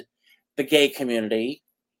accepted the gay community?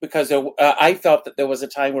 Because I felt that there was a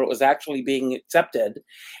time where it was actually being accepted.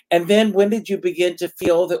 And then when did you begin to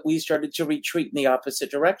feel that we started to retreat in the opposite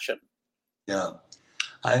direction? Yeah.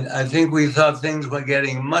 I think we thought things were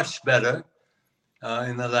getting much better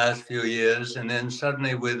in the last few years, and then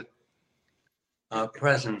suddenly with our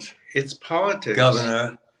present It's politics.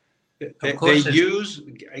 governor, They use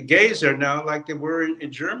gays are now like they were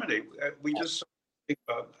in Germany. We just think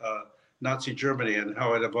about Nazi Germany and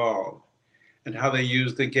how it evolved, and how they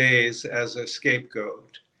used the gays as a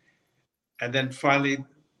scapegoat, and then finally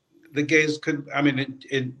the gays could. I mean,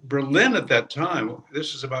 in Berlin at that time,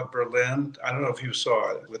 this is about Berlin. I don't know if you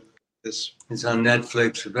saw it with this. It's on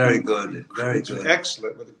Netflix. Very good. Very good.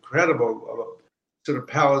 Excellent, with incredible sort of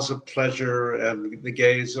palace of pleasure, and the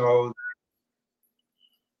gays all.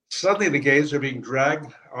 Suddenly, the gays are being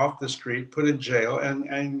dragged off the street, put in jail,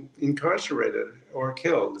 and incarcerated or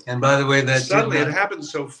killed. And by the way, that suddenly it happened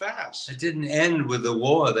so fast. It didn't end with the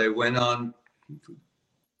war. They went on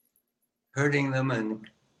hurting them and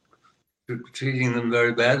treating them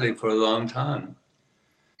very badly for a long time.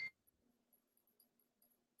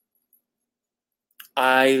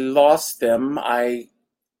 I lost them. I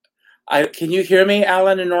can you hear me,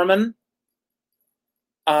 Alan and Norman?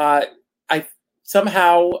 I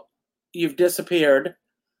somehow you've disappeared.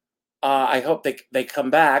 I hope they come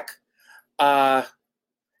back. The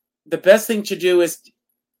best thing to do is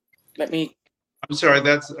I'm sorry,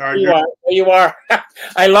 that's our. You are.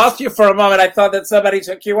 I lost you for a moment. I thought that somebody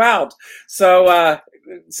took you out. So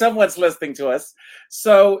someone's listening to us.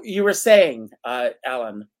 So you were saying,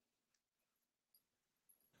 Alan.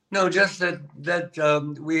 No, just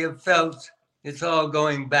that we have felt it's all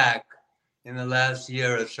going back in the last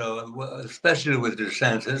year or so, especially with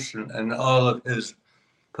DeSantis and all of his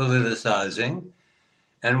politicizing,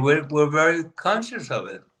 and we're very conscious of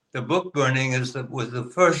it. The book burning was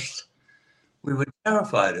the first. We were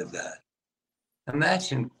terrified of that.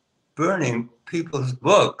 Imagine burning people's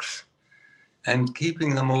books and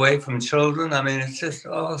keeping them away from children. I mean, it's just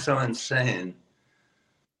all so insane.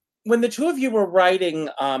 When the two of you were writing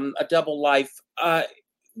A Double Life,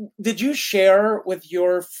 did you share with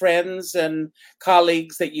your friends and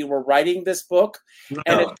colleagues that you were writing this book? No.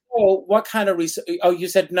 And if so, what kind of research? Oh, you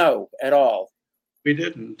said no at all. We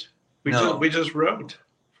didn't. We just wrote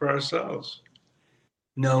for ourselves.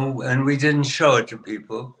 No, and we didn't show it to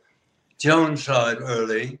people. Joan saw it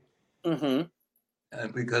early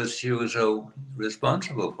because she was so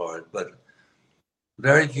responsible for it, but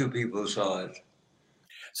very few people saw it.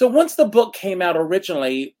 So once the book came out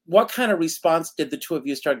originally, what kind of response did the two of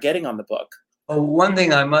you start getting on the book? Oh, one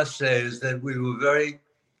thing I must say is that we were very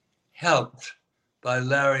helped by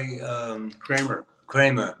Larry Kramer.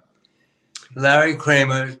 Larry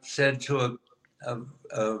Kramer said to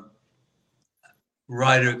a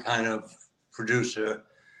writer kind of producer,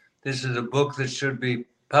 this is a book that should be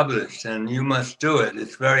published and you must do it.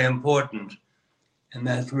 It's very important. And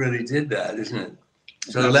that really did that, isn't it?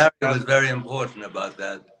 So Larry was very important about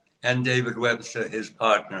that. And David Webster, his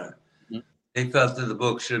partner. Mm-hmm. They felt that the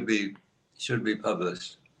book should be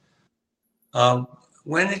published.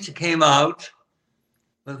 When it came out,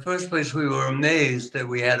 in the first place, we were amazed that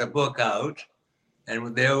we had a book out,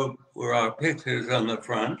 and there were our pictures on the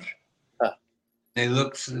front. They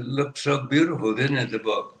looked so beautiful, didn't it, the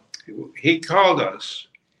book? He called us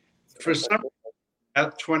for some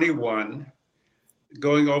at 21,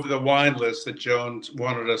 going over the wine list that Jones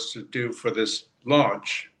wanted us to do for this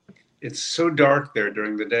launch. It's so dark there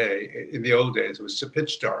during the day. In the old days, it was so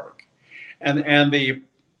pitch dark. And the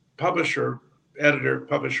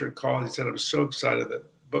editor called. He said, I'm so excited. The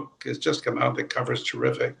book has just come out. The cover's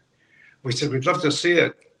terrific. We said, we'd love to see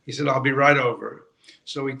it. He said, I'll be right over.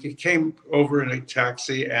 So we came over in a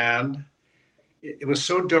taxi, and it was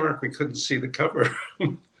so dark we couldn't see the cover.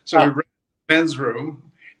 So we ran to the men's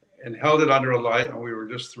room and held it under a light, and we were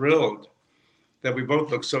just thrilled that we both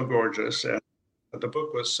looked so gorgeous, and the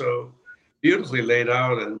book was so beautifully laid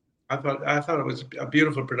out, and I thought it was a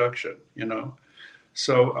beautiful production, you know.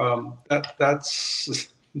 So that's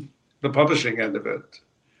the publishing end of it.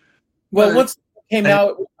 Well, once it came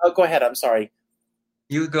out, go ahead. I'm sorry.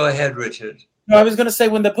 You go ahead, Richard. No, I was going to say,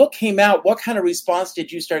 when the book came out, what kind of response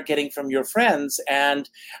did you start getting from your friends? And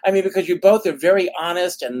I mean, because you both are very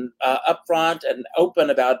honest and upfront and open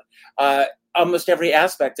about almost every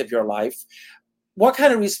aspect of your life. What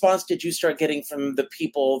kind of response did you start getting from the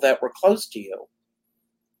people that were close to you?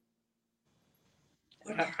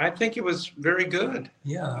 I think it was very good.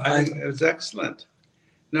 Yeah, it was excellent.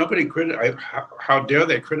 Nobody how dare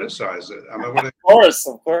they criticize it? I mean, of course.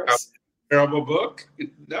 Terrible book?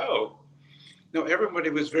 No, everybody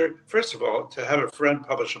was very, first of all, to have a friend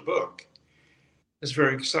publish a book is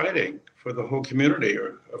very exciting for the whole community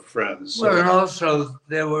of friends. Well, and also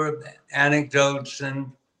there were anecdotes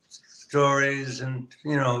and stories, and,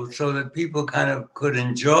 you know, so that people kind of could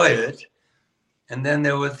enjoy it. And then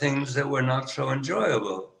there were things that were not so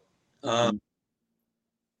enjoyable. The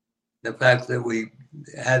fact that we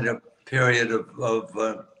had a period of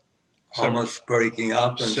almost breaking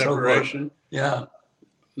up and separation. So forth. Yeah.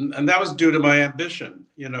 And that was due to my ambition,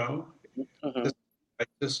 you know. I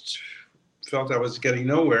just felt I was getting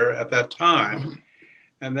nowhere at that time.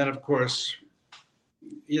 And then, of course,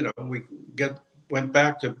 you know, we went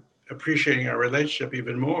back to appreciating our relationship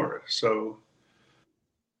even more. So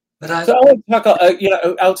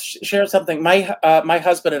I'll share something. My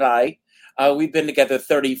husband and I, we've been together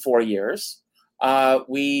 34 years.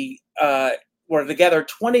 We were together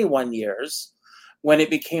 21 years when it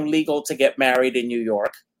became legal to get married in New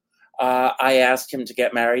York. I asked him to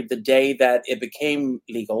get married the day that it became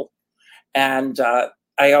legal. And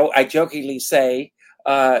I jokingly say,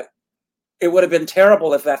 it would have been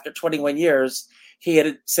terrible if after 21 years he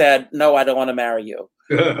had said, no, I don't want to marry you.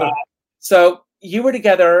 So you were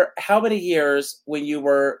together how many years when you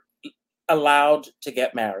were allowed to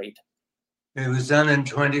get married? It was done in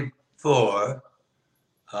 24.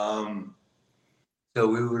 So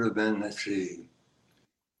we would have been, let's see,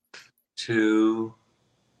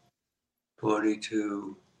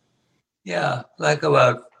 42. Yeah, like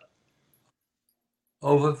about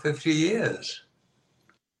over 50 years.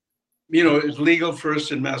 You know, it was legal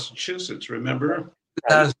first in Massachusetts, remember?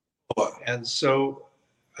 2004. And so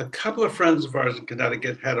a couple of friends of ours in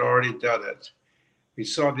Connecticut had already done it. We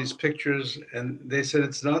saw these pictures, and they said,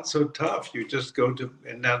 it's not so tough. You just go to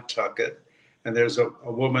Nantucket, and there's a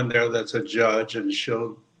woman there that's a judge, and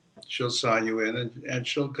she'll sign you in, and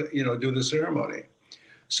she'll, you know, do the ceremony.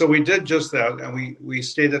 So we did just that, and we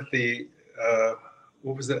stayed at the,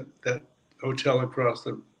 what was that hotel across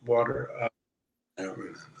the water? I don't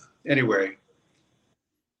remember. Anyway,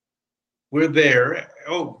 we're there.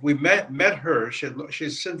 Oh, we met her.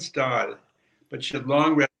 She's since died, but she had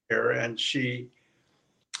long red hair, and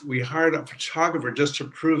we hired a photographer just to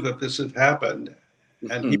prove that this had happened.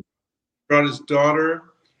 And he brought his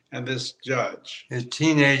daughter and this judge. His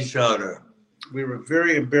teenage daughter. We were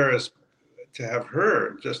very embarrassed to have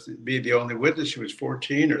her just be the only witness. She was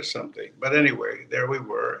 14 or something. But anyway, there we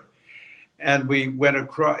were. And we went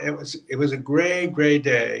across. It was a gray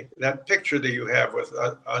day. That picture that you have with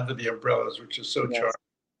under the umbrellas, which is so charming.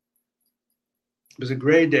 It was a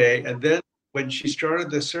gray day. And then when she started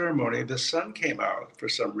the ceremony, the sun came out for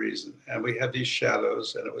some reason. And we had these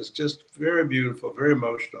shadows, and it was just very beautiful, very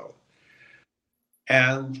emotional.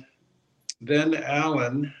 And then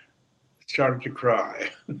Alan started to cry.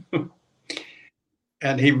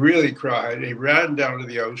 And he really cried. He ran down to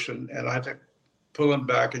the ocean, and I had to pull him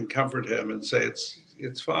back and comfort him and say,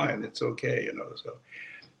 it's fine, it's okay, you know. So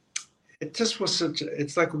it just was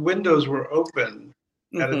it's like windows were open.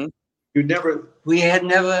 And we had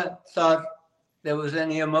never thought there was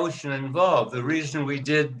any emotion involved. The reason we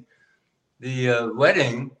did the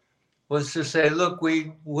wedding was to say, look,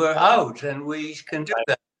 we're out and we can do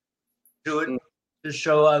that. Do it to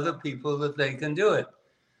show other people that they can do it.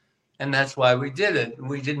 And that's why we did it.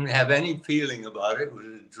 We didn't have any feeling about it. It was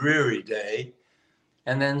a dreary day.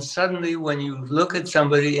 And then suddenly when you look at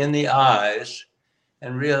somebody in the eyes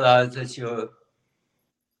and realize that you're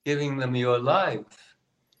giving them your life,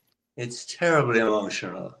 it's terribly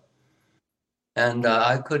emotional. And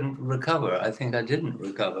I couldn't recover. I think I didn't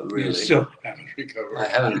recover, really. You still haven't recovered. I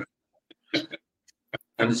haven't.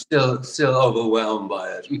 I'm still overwhelmed by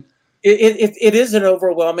it. It is an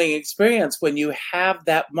overwhelming experience when you have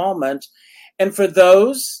that moment. And for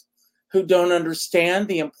those who don't understand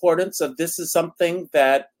the importance of this is something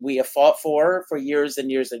that we have fought for years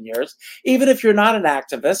and years and years, even if you're not an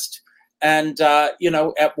activist. And,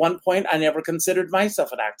 at one point, I never considered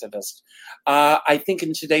myself an activist. I think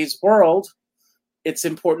in today's world, it's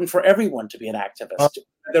important for everyone to be an activist,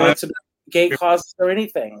 whether it's about gay causes or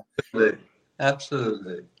anything.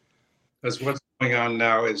 Absolutely. Because what's going on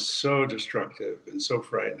now is so destructive and so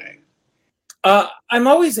frightening. I'm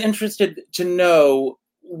always interested to know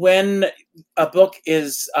when a book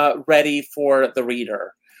is ready for the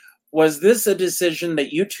reader. Was this a decision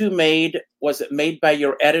that you two made? Was it made by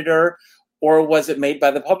your editor, or was it made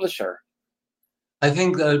by the publisher? I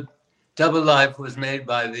think Double Life was made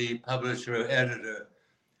by the publisher editor.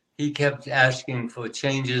 He kept asking for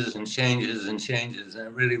changes and changes and changes, and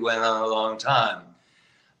it really went on a long time.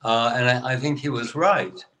 And I think he was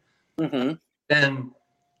right. Mm-hmm. Then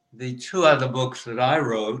the two other books that I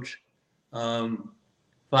wrote,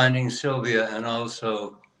 Finding Sylvia and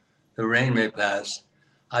also The Rain May Pass,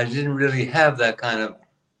 I didn't really have that kind of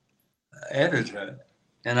editor,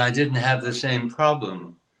 and I didn't have the same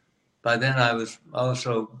problem. By then I was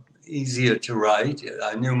also easier to write.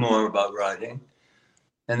 I knew more about writing.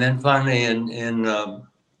 And then finally in the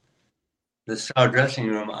Star Dressing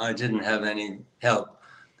Room, I didn't have any help.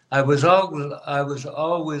 I was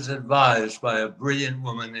always advised by a brilliant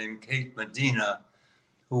woman named Kate Medina,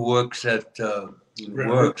 who works at as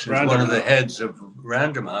one of the heads of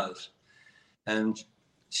Random House, and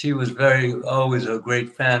she was always a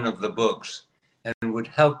great fan of the books and would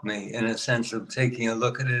help me in a sense of taking a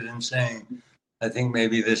look at it and saying, I think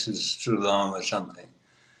maybe this is too long or something.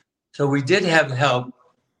 So we did have help.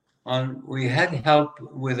 We had help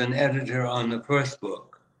with an editor on the first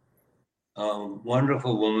book, a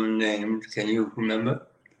wonderful woman named, can you remember?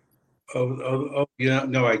 Oh, yeah,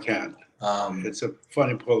 no, I can't. It's a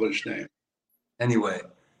funny Polish name. Anyway,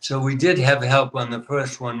 so we did have help on the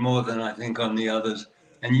first one more than I think on the others.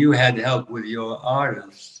 And you had help with your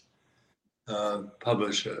artist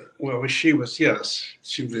publisher. Well, she was, yes.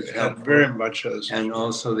 She was very much as. And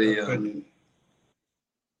also the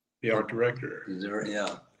art director.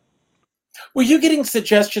 Yeah. Were you getting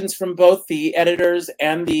suggestions from both the editors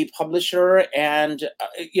and the publisher? And,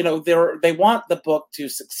 they want the book to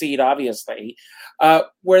succeed, obviously.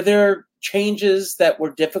 Were there changes that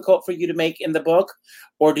were difficult for you to make in the book?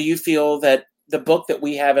 Or do you feel that the book that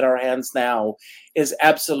we have in our hands now is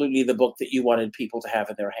absolutely the book that you wanted people to have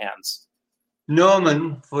in their hands?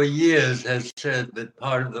 Norman, for years, has said that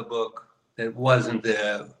part of the book that wasn't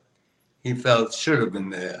there, he felt should have been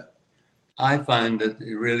there. I find that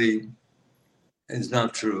it really is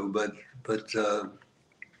not true, but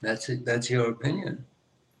that's it. That's your opinion,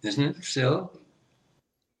 isn't it, still?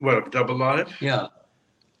 What, of Double Life? Yeah.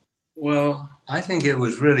 Well, I think it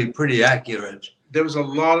was really pretty accurate. There was a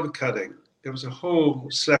lot of cutting. There was a whole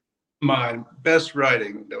section of my best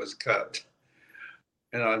writing that was cut.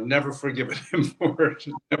 And I've never forgiven him for it,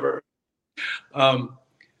 never. But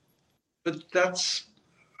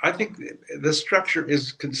I think the structure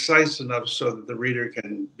is concise enough so that the reader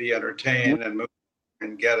can be entertained and move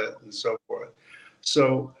and get it and so forth.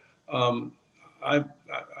 So I'm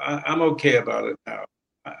okay about it now.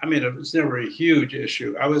 I mean, it was never a huge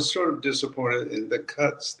issue. I was sort of disappointed in the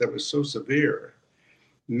cuts that were so severe,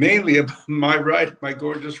 mainly about my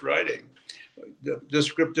gorgeous writing, the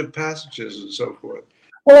descriptive passages and so forth.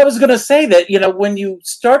 Well, I was going to say that, when you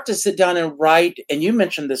start to sit down and write, and you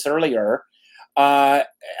mentioned this earlier,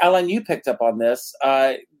 Alan, you picked up on this,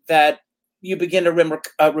 that you begin to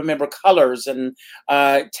remember colors and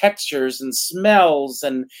textures and smells,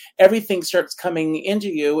 and everything starts coming into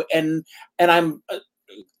you. And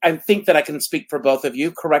I think that I can speak for both of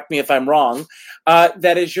you. Correct me if I'm wrong.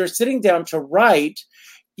 That as you're sitting down to write,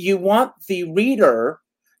 you want the reader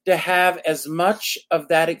to have as much of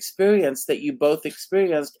that experience that you both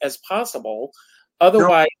experienced as possible.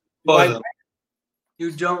 Otherwise,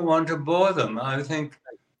 you don't want to bore them. I think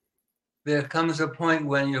there comes a point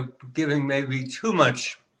when you're giving maybe too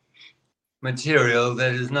much material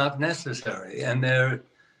that is not necessary. And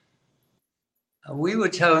we were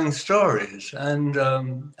telling stories, and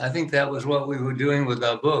I think that was what we were doing with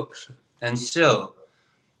our books. And still,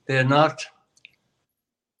 they're not,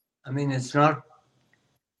 it's not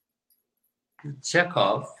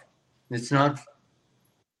Chekhov, it's not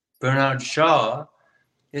Bernard Shaw,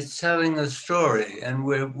 it's telling a story, and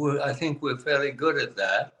I think we're fairly good at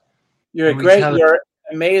that. You're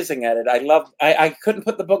amazing at it. I couldn't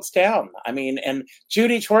put the books down. And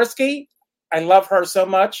Judy Chorsky, I love her so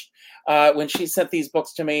much. When she sent these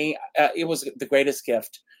books to me, it was the greatest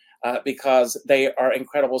gift. because they are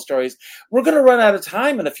incredible stories. We're going to run out of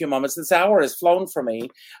time in a few moments. This hour has flown for me.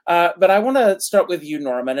 But I want to start with you,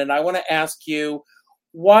 Norman, and I want to ask you,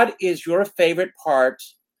 what is your favorite part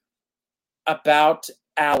about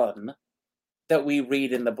Alan that we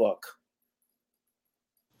read in the book?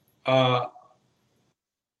 I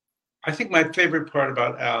think my favorite part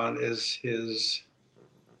about Alan is his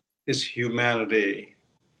humanity,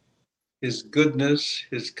 his goodness,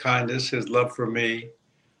 his kindness, his love for me.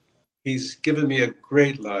 He's given me a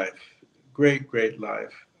great life, great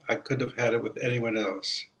life. I couldn't have had it with anyone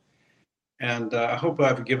else. And I hope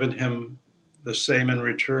I've given him the same in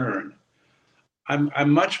return.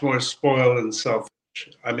 I'm much more spoiled and selfish.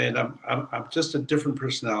 I mean, I'm just a different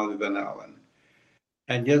personality than Alan.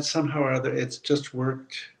 And yet somehow or other, it's just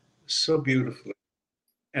worked so beautifully.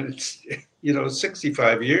 And it's,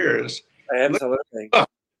 65 years. Absolutely.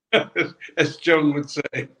 As Joan would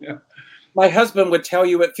say. Yeah. My husband would tell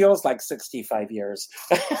you it feels like 65 years.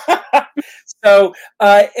 So,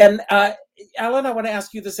 Alan, I want to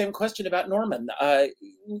ask you the same question about Norman.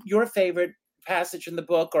 Your favorite passage in the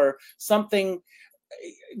book, or something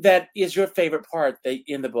that is your favorite part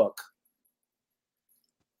in the book?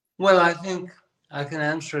 Well, I think I can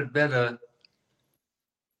answer it better.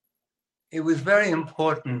 It was very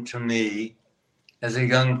important to me as a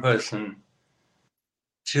young person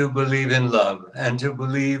to believe in love and to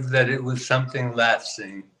believe that it was something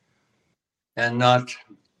lasting and not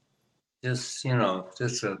just,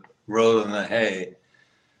 just a roll in the hay.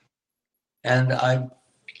 And I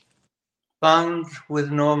found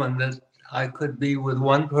with Norman that I could be with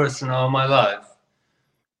one person all my life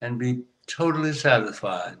and be totally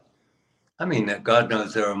satisfied. I mean, God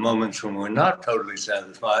knows there are moments when we're not totally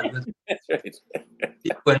satisfied, but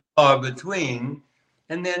few and far between,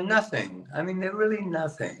 and they're nothing. I mean, they're really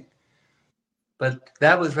nothing. But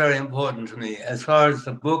that was very important to me. As far as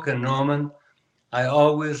the book and Norman, I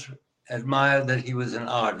always admired that he was an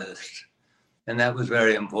artist. And that was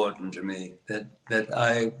very important to me, that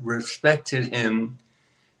I respected him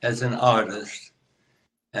as an artist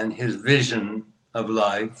and his vision of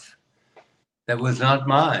life that was not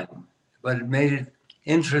mine, but it made it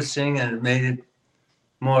interesting and it made it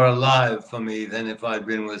more alive for me than if I'd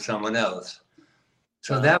been with someone else.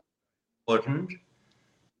 So that was important,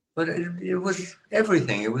 but it was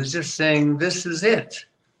everything. It was just saying, this is it.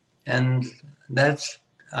 And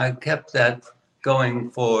I kept that going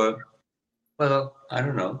for, well, I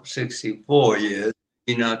don't know, 64 years,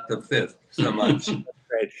 not the fifth so much.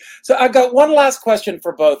 Great. So I've got one last question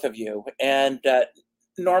for both of you. And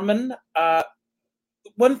Norman,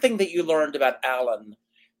 one thing that you learned about Alan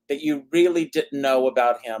that you really didn't know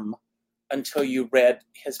about him until you read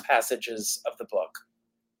his passages of the book?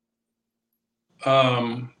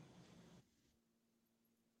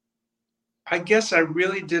 I guess I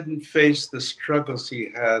really didn't face the struggles he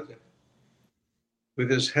had with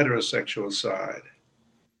his heterosexual side.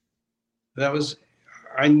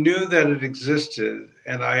 I knew that it existed,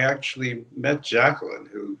 and I actually met Jacqueline,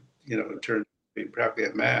 who, turned to be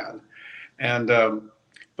practically a man. And,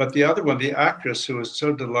 but the other one, the actress who was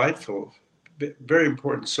so delightful, very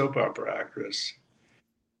important soap opera actress.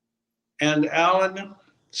 And Alan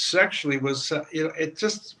sexually was,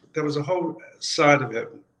 there was a whole side of him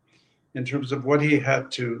in terms of what he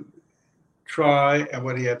had to try and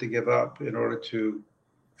what he had to give up in order to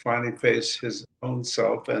finally face his own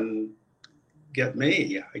self and get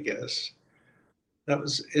me, I guess. That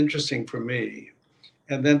was interesting for me.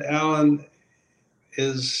 And then Alan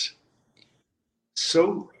is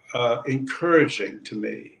so encouraging to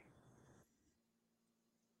me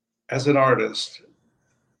as an artist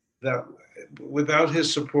that without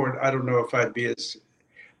his support, I don't know if I'd be as.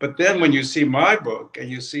 But then when you see my book and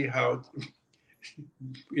you see how,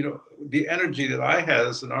 the energy that I had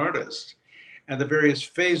as an artist and the various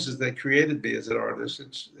phases that created me as an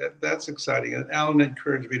artist, that's exciting. And Alan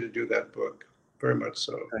encouraged me to do that book, very much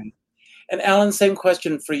so. Right. And Alan, same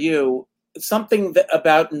question for you. Something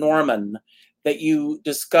about Norman that you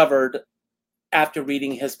discovered after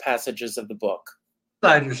reading his passages of the book?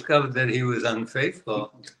 I discovered that he was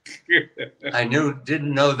unfaithful. I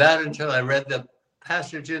didn't know that until I read the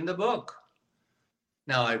passage in the book.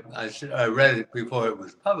 Now, I read it before it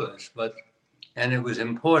was published, and it was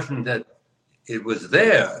important that it was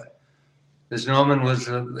there. Because Norman was,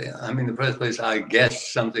 in the first place, I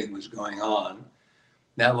guessed something was going on.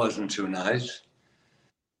 That wasn't too nice.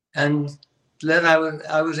 And then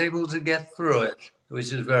I was able to get through it,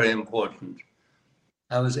 which is very important.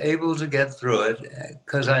 I was able to get through it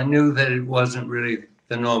because I knew that it wasn't really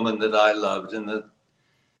the Norman that I loved and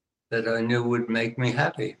that I knew would make me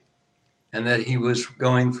happy. and that he was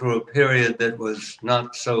going through a period that was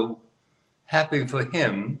not so happy for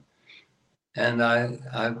him. And I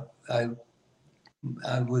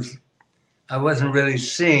wasn't really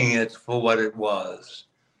seeing it for what it was.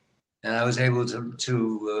 And I was able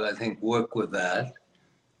to I think, work with that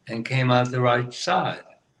and came out the right side.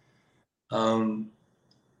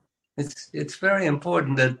 It's very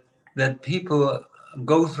important that people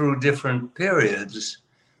go through different periods,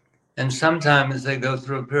 and sometimes they go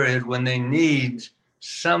through a period when they need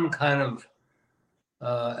some kind of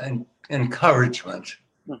encouragement.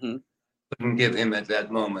 Mm-hmm. Couldn't give him at that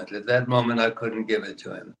moment. At that moment, I couldn't give it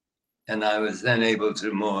to him, and I was then able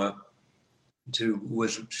to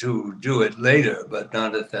do it later, but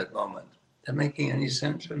not at that moment. Is that making any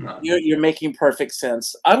sense or not? You're making perfect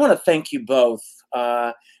sense. I want to thank you both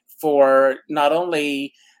for not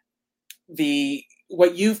only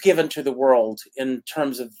what you've given to the world in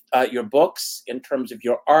terms of your books, in terms of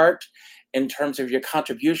your art, in terms of your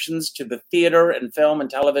contributions to the theater and film and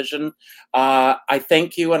television. I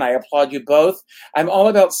thank you and I applaud you both. I'm all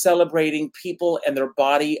about celebrating people and their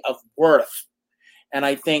body of worth. And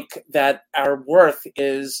I think that our worth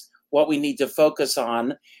is what we need to focus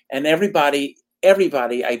on. And everybody,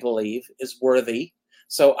 I believe, is worthy.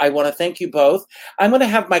 So I want to thank you both. I'm going to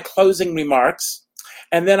have my closing remarks,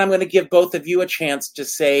 and then I'm going to give both of you a chance to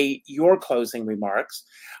say your closing remarks.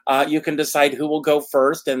 You can decide who will go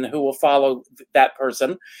first and who will follow that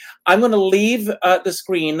person. I'm going to leave the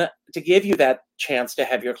screen to give you that chance to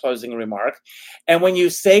have your closing remark. And when you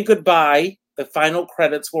say goodbye, the final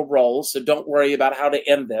credits will roll, so don't worry about how to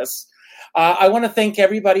end this. I want to thank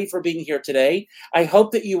everybody for being here today. I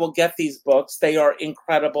hope that you will get these books. They are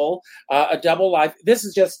incredible. A Double Life. This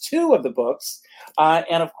is just 2 of the books.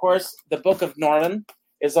 And of course, the Book of Norman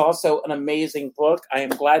is also an amazing book. I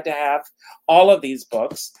am glad to have all of these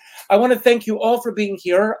books. I want to thank you all for being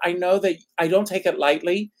here. I know that I don't take it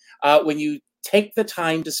lightly when you take the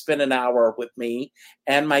time to spend an hour with me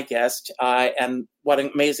and my guest, and what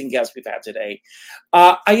an amazing guest we've had today.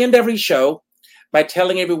 I end every show by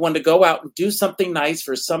telling everyone to go out and do something nice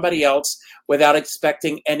for somebody else without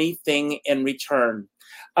expecting anything in return.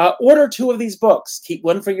 Order 2 of these books. Keep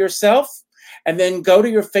one for yourself, and then go to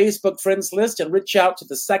your Facebook friends list and reach out to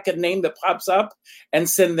the second name that pops up and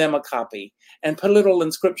send them a copy. And put a little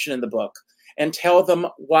inscription in the book and tell them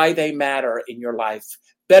why they matter in your life.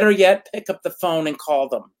 Better yet, pick up the phone and call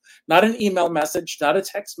them. Not an email message, not a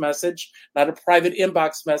text message, not a private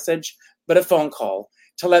inbox message, but a phone call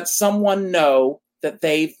to let someone know that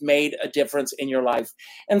they've made a difference in your life.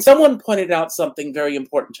 And someone pointed out something very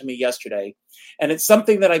important to me yesterday, and it's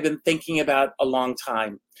something that I've been thinking about a long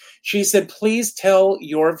time. She said, please tell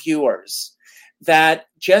your viewers that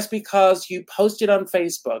just because you post it on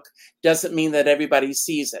Facebook doesn't mean that everybody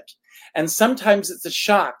sees it. And sometimes it's a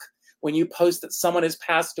shock when you post that someone has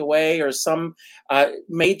passed away or some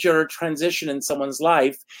major transition in someone's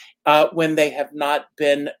life when they have not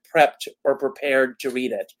been prepped or prepared to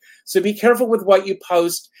read it. So be careful with what you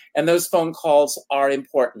post, and those phone calls are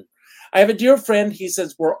important. I have a dear friend, he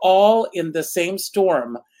says, we're all in the same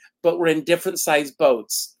storm, but we're in different sized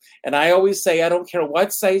boats. And I always say, I don't care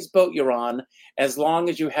what size boat you're on, as long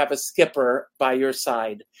as you have a skipper by your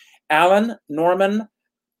side. Alan, Norman,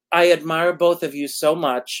 I admire both of you so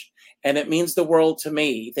much, and it means the world to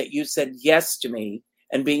me that you said yes to me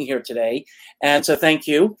and being here today. And so thank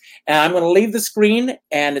you. And I'm going to leave the screen,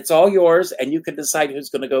 and it's all yours, and you can decide who's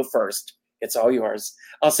going to go first. It's all yours.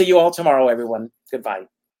 I'll see you all tomorrow, everyone. Goodbye.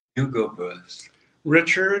 You go first.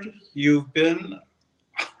 Richard, you've been,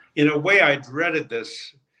 in a way, I dreaded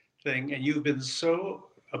this thing, and you've been so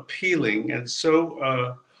appealing and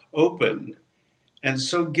so open and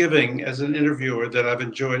so giving as an interviewer that I've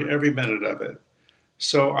enjoyed every minute of it.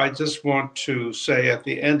 So I just want to say at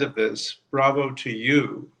the end of this, bravo to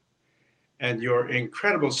you and your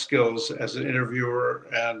incredible skills as an interviewer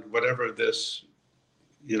and whatever this,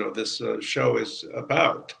 this show is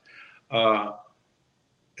about.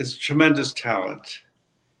 It's tremendous talent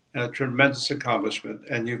and a tremendous accomplishment.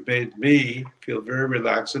 And you've made me feel very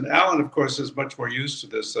relaxed. And Alan, of course, is much more used to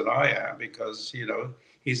this than I am because,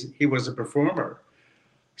 he was a performer.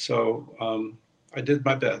 So I did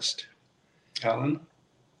my best. Alan?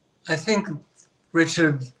 I think,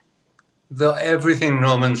 Richard, though everything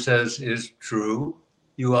Norman says is true,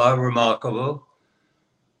 you are remarkable.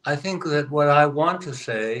 I think that what I want to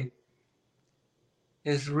say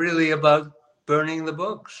is really about burning the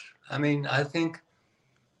books. I mean, I think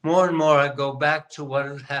more and more I go back to what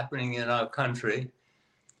is happening in our country.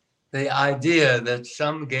 The idea that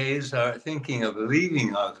some gays are thinking of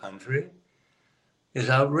leaving our country is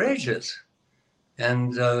outrageous.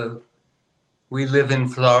 And we live in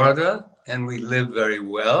Florida. and we live very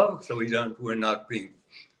well, so we're not being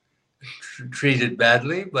treated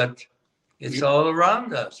badly, but it's all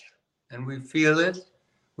around us, and we feel it.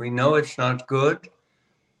 We know it's not good,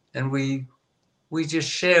 and we just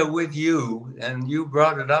share with you, and you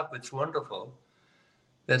brought it up. It's wonderful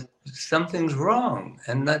that something's wrong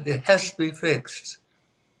and that it has to be fixed.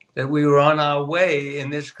 That we were on our way in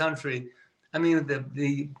this country. I mean,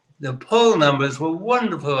 the poll numbers were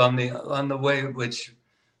wonderful on the way in which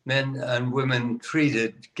men and women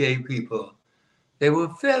treated gay people. They were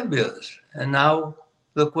fabulous. And now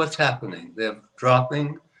look what's happening. They're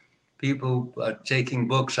dropping. People are taking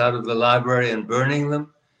books out of the library and burning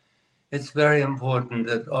them. It's very important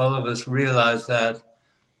that all of us realize that,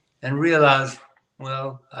 and realize,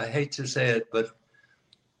 well, I hate to say it, but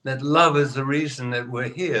that love is the reason that we're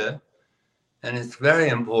here, and it's very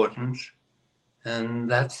important, and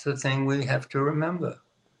that's the thing we have to remember.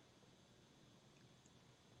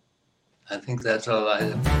 I think that's all I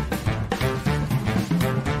have.